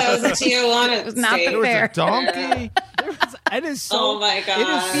 Oh, that was a Tijuana. It was not the fair. Donkey. It is so. Oh my god! It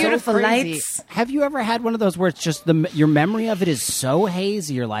is beautiful so crazy. lights. Have you ever had one of those where it's just your memory of it is so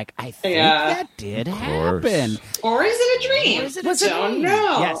hazy? You're like, I think that did happen, or is it a dream? Was it don't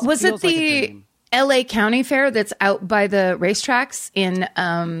know. Yes, was it the LA County Fair that's out by the racetracks in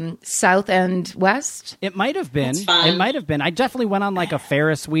South and West? It might have been. Fun. It might have been. I definitely went on like a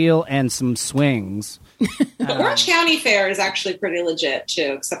Ferris wheel and some swings. The Orange County Fair is actually pretty legit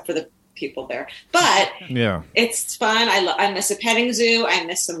too, except for the people there. But it's fun. I miss a petting zoo. I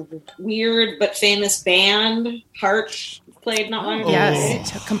miss some weird but famous band. Heart played not long ago.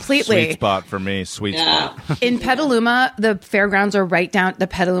 Yes, completely. Sweet spot for me. Sweet spot. In Petaluma, the fairgrounds are right down. The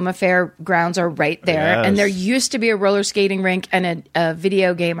Petaluma fairgrounds are right there. Yes. And there used to be a roller skating rink and a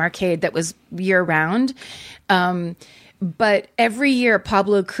video game arcade that was year round. But every year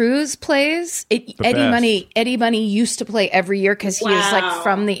Pablo Cruz plays. Eddie Money used to play every year because he is like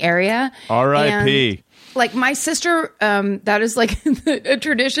from the area. R.I.P. Like my sister, that is like a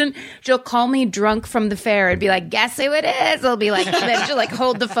tradition. She'll call me drunk from the fair and be like, "Guess who it is?" I'll be like, then she'll like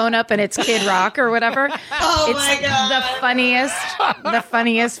hold the phone up and it's Kid Rock or whatever. Oh my god, the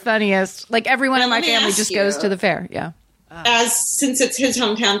funniest. Like everyone in my family just goes to the fair. Yeah. Since it's his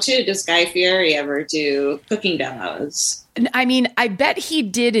hometown too, does Guy Fieri ever do cooking demos? I mean, I bet he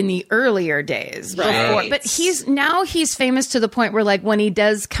did in the earlier days before, but he's famous to the point where like when he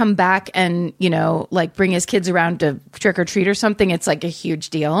does come back and, like bring his kids around to trick or treat or something, it's like a huge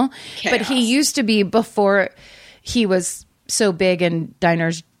deal. Chaos. But he used to be, before he was so big and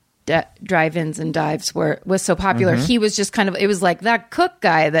diners, drive-ins and dives was so popular. He was just kind of, it was like that cook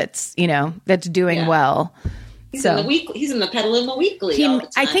guy that's doing well. He's in the Petaluma Weekly all the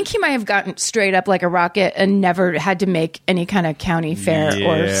time. I think he might have gotten straight up like a rocket and never had to make any kind of county fair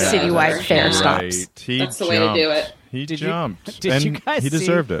or citywide fair stops. That's the way to do it. He jumped. Did you guys he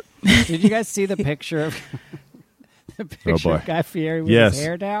deserved it. Did you guys see the picture of of Guy Fieri with his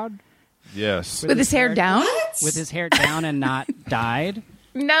hair down? Yes. With his hair down? What? With his hair down and not dyed?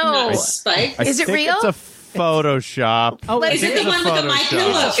 No. Spike? Is it real? It's a Photoshop. Oh, is it the one with the My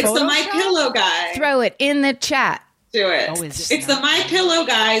Pillow? It's the My Pillow guy. Throw it in the chat. Do it. Oh, is it's the My Pillow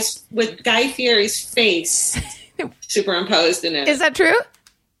guys with Guy Fieri's face superimposed in it. Is that true?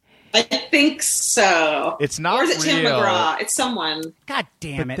 I think so. It's not Or is it Tim real. McGraw? It's someone. God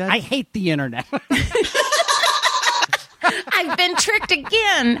damn it. I hate the internet. I've been tricked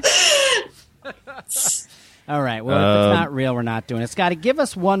again. All right. Well, if it's not real, we're not doing it. Scotty, give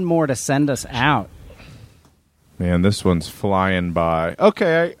us one more to send us out. Man, this one's flying by.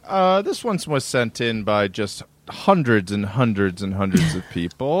 Okay, this one was sent in by just hundreds and hundreds and hundreds of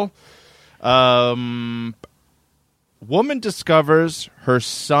people. Woman discovers her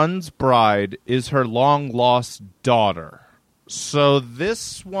son's bride is her long-lost daughter. So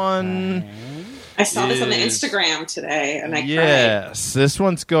this one... I saw this on the Instagram today, and I cried. Yes, this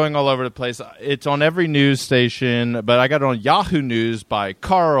one's going all over the place. It's on every news station, but I got it on Yahoo News by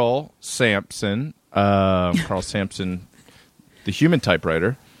Carl Sampson. Carl Sampson, the human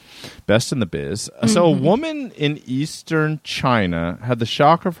typewriter. Best in the biz. So a woman in eastern China had the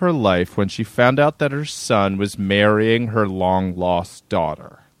shock of her life when she found out that her son was marrying her long-lost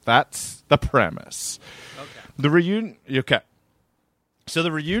daughter. That's the premise. Okay. So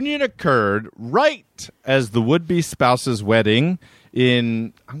the reunion occurred right as the would-be spouse's wedding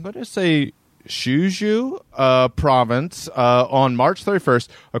in, I'm going to say, Shuzhou province on March 31st,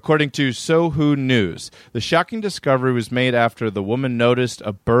 according to Sohu News. The shocking discovery was made after the woman noticed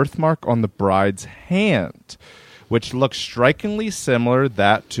a birthmark on the bride's hand, which looked strikingly similar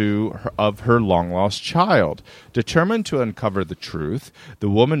of her long-lost child. Determined to uncover the truth, the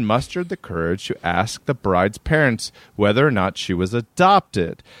woman mustered the courage to ask the bride's parents whether or not she was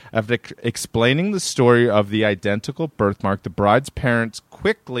adopted. After explaining the story of the identical birthmark, the bride's parents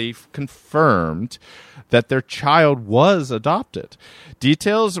quickly confirmed that their child was adopted.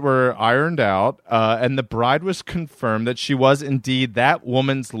 Details were ironed out, and the bride was confirmed that she was indeed that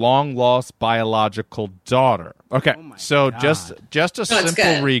woman's long-lost biological daughter. Okay, so God. just a simple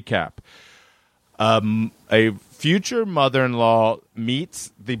recap. A future mother-in-law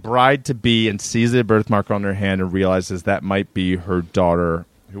meets the bride-to-be and sees the birthmark on her hand and realizes that might be her daughter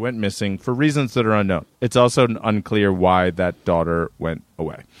who went missing for reasons that are unknown. It's also unclear why that daughter went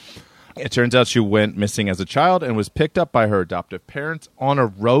away. It turns out she went missing as a child and was picked up by her adoptive parents on a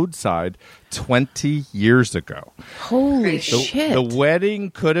roadside 20 years ago. Holy shit. The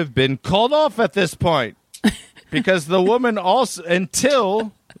wedding could have been called off at this point because the woman also,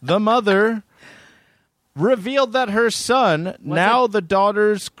 until the mother revealed that her son, the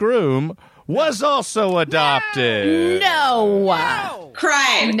daughter's groom, was also adopted. No.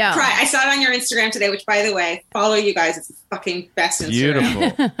 Cried. No. Cried. I saw it on your Instagram today, which, by the way, follow you guys. It's the fucking best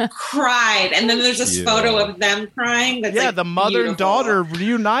Instagram. Beautiful. Cried. And then there's this photo of them crying. That's the mother and daughter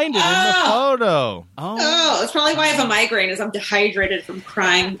reunited in the photo. Oh, it's probably why I have a migraine, is I'm dehydrated from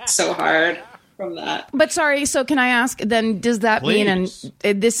crying so hard from that. But sorry, so can I ask, then does that mean, and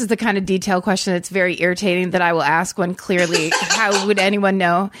this is the kind of detailed question that's very irritating that I will ask when clearly how would anyone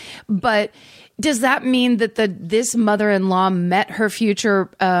know? But does that mean that this mother-in-law met her future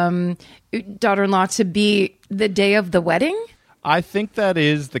daughter-in-law to be the day of the wedding? I think that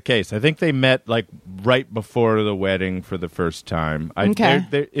is the case. I think they met like right before the wedding for the first time.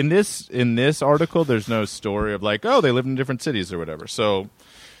 Okay. In this article, there's no story of like, oh, they lived in different cities or whatever. So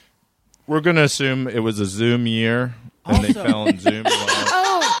we're going to assume it was a Zoom year and they fell in Zoom.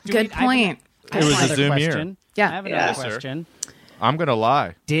 Good point. It was a Zoom year. Yeah. I have another question. I'm going to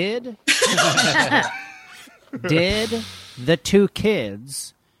lie. Did the two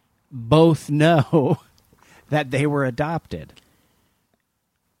kids both know that they were adopted?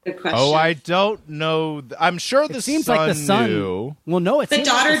 Good question. Oh, I don't know. I'm sure the seems son like the son knew. Well, no, the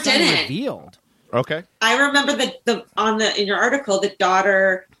daughter didn't. Revealed. Okay. I remember in your article,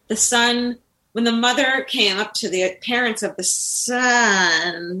 the son, when the mother came up to the parents of the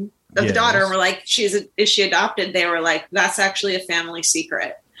son of the daughter and were like, is she adopted? They were like, that's actually a family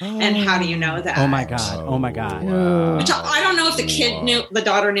secret. And how do you know that? Oh my God. Oh my God. Wow. Which I don't know if the kid knew, the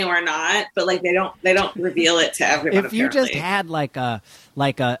daughter knew or not, but like they don't reveal it to everyone. If you just had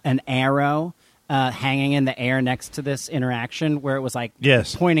an arrow hanging in the air next to this interaction where it was like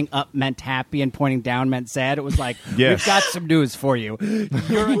pointing up meant happy and pointing down meant sad, it was like, we've got some news for you.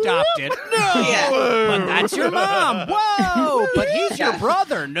 You're adopted. No, but that's your mom. Whoa, but he's your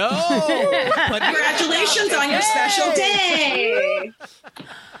brother. No, but congratulations on your special day.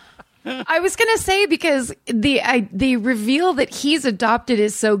 I was going to say, because the reveal that he's adopted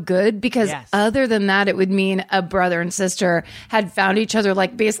is so good, because other than that, it would mean a brother and sister had found each other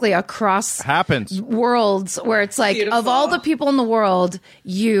like basically across worlds, where it's like, of all the people in the world,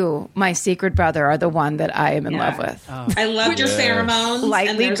 you, my secret brother, are the one that I am in love with. Oh. I loved your pheromones.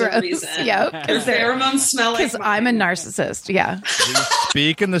 Lightly and gross. A reason. Yep. Your pheromones smell like because I'm a narcissist. Yeah. We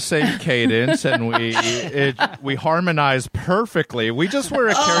speak in the same cadence and we harmonize perfectly. We just were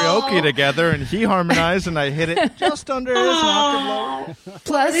a karaoke together, and he harmonized, and I hit it just under his octave.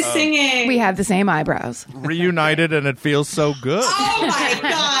 Plus, singing. We have the same eyebrows. Reunited, and it feels so good. Oh my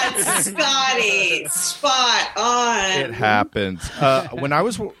God, Scotty, spot on. It happens. When I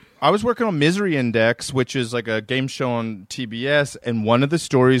was I was working on Misery Index, which is like a game show on TBS, and one of the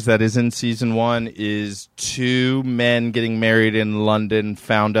stories that is in season 1 is 2 men getting married in London,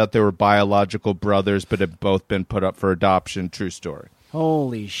 found out they were biological brothers, but had both been put up for adoption. True story.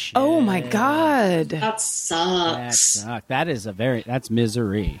 Holy shit. Oh my God. That sucks. That's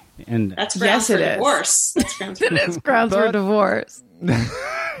misery. And that's grounds for divorce. It is grounds for divorce.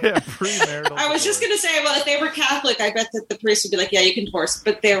 Yeah, premarital. I was just going to say, well, if they were Catholic, I bet that the priest would be like, yeah, you can divorce.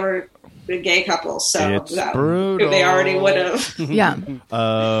 But they were a gay couple, so it's brutal. They already would have. Yeah.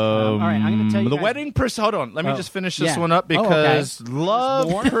 All right, I'm going to tell you the guys. wedding hold on. Let me just finish this one up because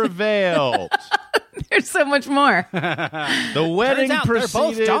love prevailed. There's so much more. The wedding Turns out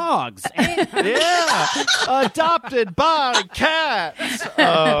proceeded. they're both dogs. Yeah, adopted by cats.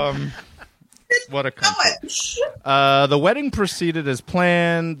 What a country. The wedding proceeded as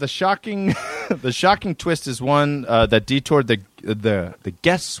planned. The shocking twist is one that detoured the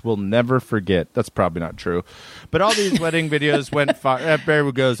guests will never forget. That's probably not true, but all these wedding videos went far.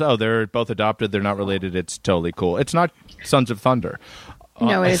 Everyone goes, "Oh, they're both adopted. They're not related. It's totally cool." It's not Sons of Thunder.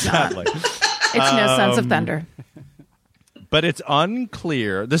 No, it is sadly. not. It's no Sons of Thunder. But it's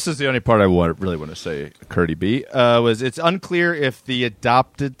unclear. This is the only part I really want to say, Curdy B. It's unclear if the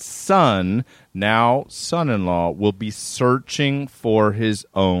adopted son, now son-in-law, will be searching for his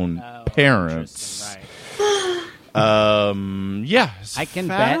own parents. Right. Yeah, I can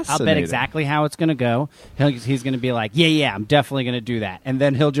bet. I'll bet exactly how it's going to go. He's going to be like, yeah, I'm definitely going to do that, and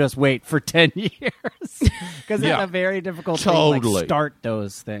then he'll just wait for 10 years because it's a very difficult thing to like, start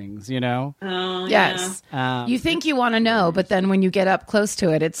those things. You know? Oh, yes. You think you want to know, but then when you get up close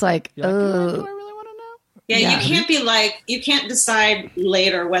to it, it's like, do I really want to know? Yeah, you can't be like, you can't decide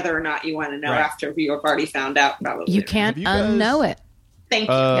later whether or not you want to know after you have already found out. Probably you can't unknow it. Thank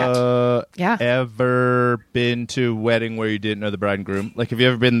you. Ever been to a wedding where you didn't know the bride and groom? Like, have you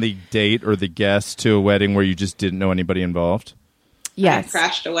ever been the date or the guest to a wedding where you just didn't know anybody involved? Yes. I've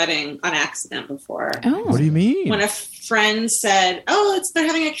crashed a wedding on accident before. Oh. What do you mean? When a friend said, they're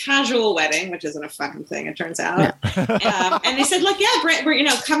having a casual wedding, which isn't a fucking thing, it turns out. And they said, like,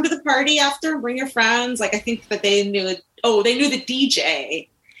 come to the party after and bring your friends. Like, I think that they knew the DJ.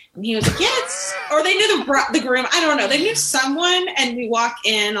 And he was like, yes. Or they knew the groom. I don't know. They knew someone, and we walk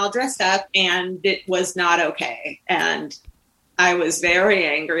in all dressed up, and it was not okay. And I was very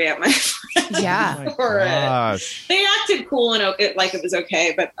angry at my friends for it. They acted cool and like it was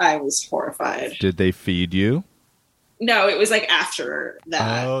okay, but I was horrified. Did they feed you? No, it was like after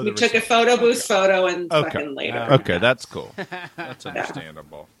that. We took a photo booth photo and fucking later. Okay, that's cool. That's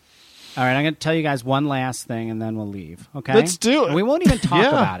understandable. All right, I'm going to tell you guys one last thing, and then we'll leave. Okay, let's do it. And we won't even talk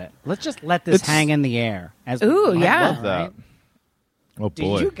about it. Let's just let this hang in the air. I love that. Right? Oh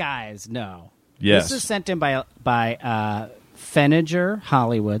boy! Did you guys know? Yes. This is sent in by Feniger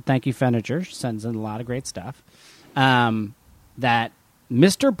Hollywood. Thank you, Feniger. She sends in a lot of great stuff. That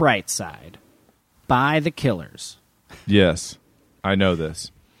Mr. Brightside by the Killers. Yes, I know this.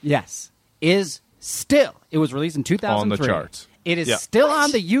 Yes, is still. It was released in 2003. On the charts. It is still on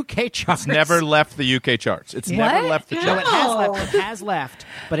the UK charts. It's never left the UK charts. It's never left the charts. No, it has left,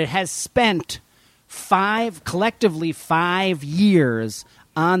 but it has spent collectively 5 years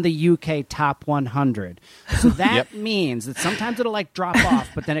on the UK top 100. So that means that sometimes it'll like drop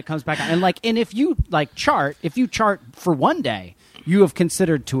off, but then it comes back on. And if you chart for one day, you have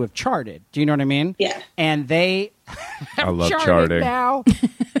considered to have charted. Do you know what I mean? Yeah. And they I love charting now.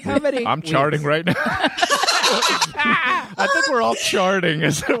 How many I'm charting right now. I think we're all charting.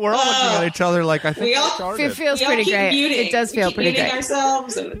 We're all looking at each other like I think we're charting. It feels pretty great. It does feel pretty great.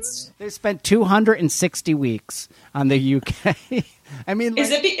 Ourselves, and they spent 260 weeks on the UK. I mean, is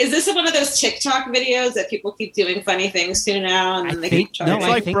this one of those TikTok videos that people keep doing funny things to now, and then they keep charting?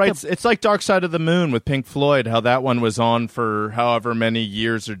 It's like Dark Side of the Moon with Pink Floyd. How that one was on for however many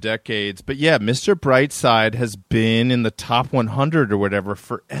years or decades. But yeah, Mr. Brightside has been in the top 100 or whatever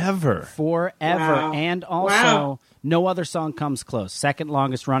forever. Wow. And also, no other song comes close. Second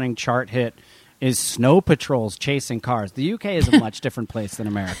longest running chart hit is Snow Patrol's Chasing Cars. The UK is a much different place than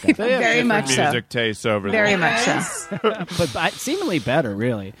America. They have very much music tastes over there. Very much so. But seemingly better,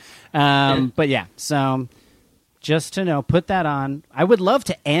 really. But yeah, so just to know, put that on. I would love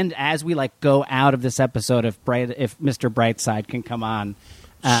to end as we go out of this episode if Mr. Brightside can come on.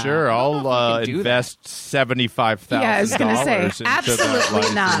 Sure, I'll invest $75,000. Yeah, I was going to say, into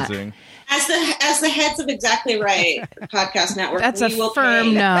absolutely not. As the heads of Exactly Right podcast network, that's a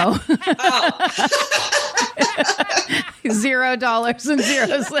firm no. $0 and 0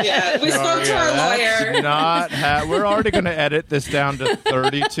 cents. Yeah, we spoke to our lawyer. We're already going to edit this down to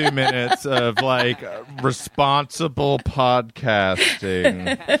 32 minutes of like responsible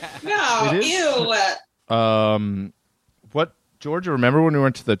podcasting. No, ew. What, Georgia, remember when we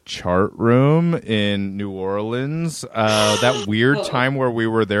went to the chart room in New Orleans? That weird time where we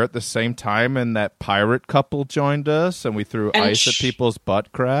were there at the same time and that pirate couple joined us and we threw ice at people's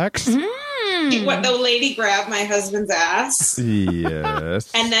butt cracks? What, the lady grabbed my husband's ass. Yes.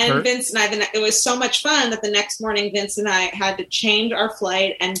 And then Vince and I, it was so much fun that the next morning Vince and I had to change our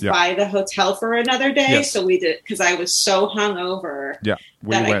flight and buy the hotel for another day. Yes. So we did, because I was so hungover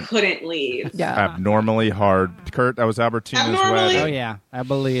that I couldn't leave. Yeah. Abnormally hard. Kurt, that was Albertina's wedding. Oh, yeah. I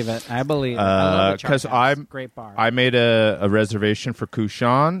believe it. I love it. Because great bar. I made a reservation for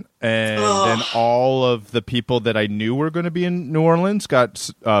Kushan, and then all of the people that I knew were going to be in New Orleans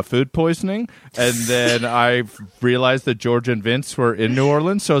got food poisoning. And then I realized that George and Vince were in New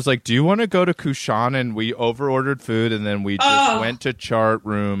Orleans. So I was like, do you want to go to Kushan? And we over-ordered food, and then we just went to chart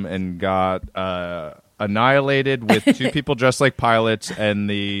room and got annihilated with two people dressed like pilots, and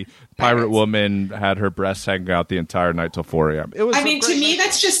the pirate woman had her breasts hanging out the entire night till 4 a.m. It was. I mean, to me,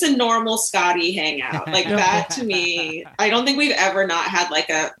 that's just a normal Scotty hangout. Like that, to me, I don't think we've ever not had like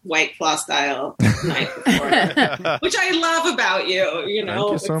a White Claw style night before, which I love about you. You know,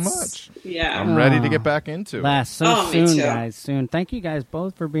 thank you so much. Yeah, I'm ready to get back into it. Soon, guys. Soon. Thank you guys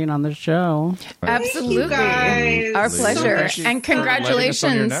both for being on the show. Absolutely, our pleasure, and congratulations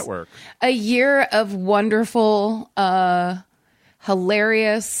on your network. A year of wonderful,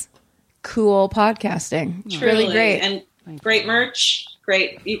 hilarious, cool podcasting. Truly. Really great. And great merch.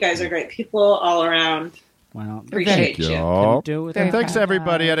 Great. You guys are great people all around. Well, appreciate you. And thanks to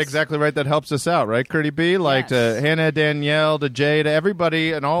everybody at Exactly Right that helps us out, right, Curdy B? Like to Hannah, Danielle, to Jay, to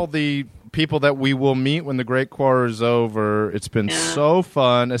everybody, and all the people that we will meet when the Great Quarter is over. It's been so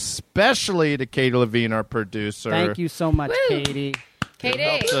fun, especially to Katie Levine, our producer. Thank you so much, Katie. Katie.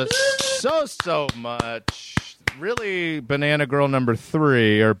 It helps us so much. Really, Banana Girl number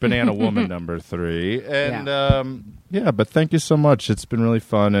 3 or Banana Woman number 3. And but thank you so much. It's been really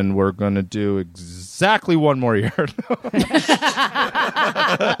fun, and we're going to do exactly one more year.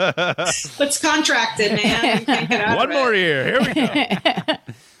 It's contracted, man. You can't get out one more year. Here we go.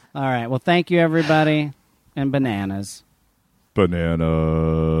 All right. Well, thank you, everybody. And bananas.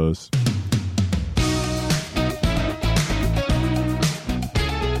 Bananas.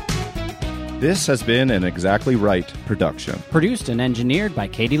 This has been an Exactly Right production. Produced and engineered by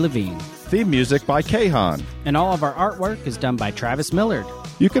Katie Levine. Theme music by Kahan. And all of our artwork is done by Travis Millard.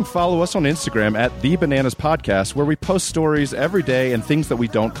 You can follow us on Instagram at The Bananas Podcast, where we post stories every day and things that we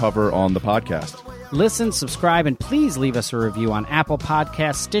don't cover on the podcast. Listen, subscribe, and please leave us a review on Apple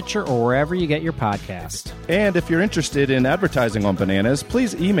Podcasts, Stitcher, or wherever you get your podcast. And if you're interested in advertising on Bananas,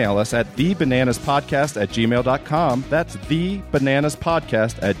 please email us at thebananaspodcast@gmail.com. That's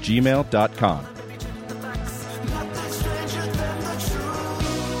thebananaspodcast@gmail.com.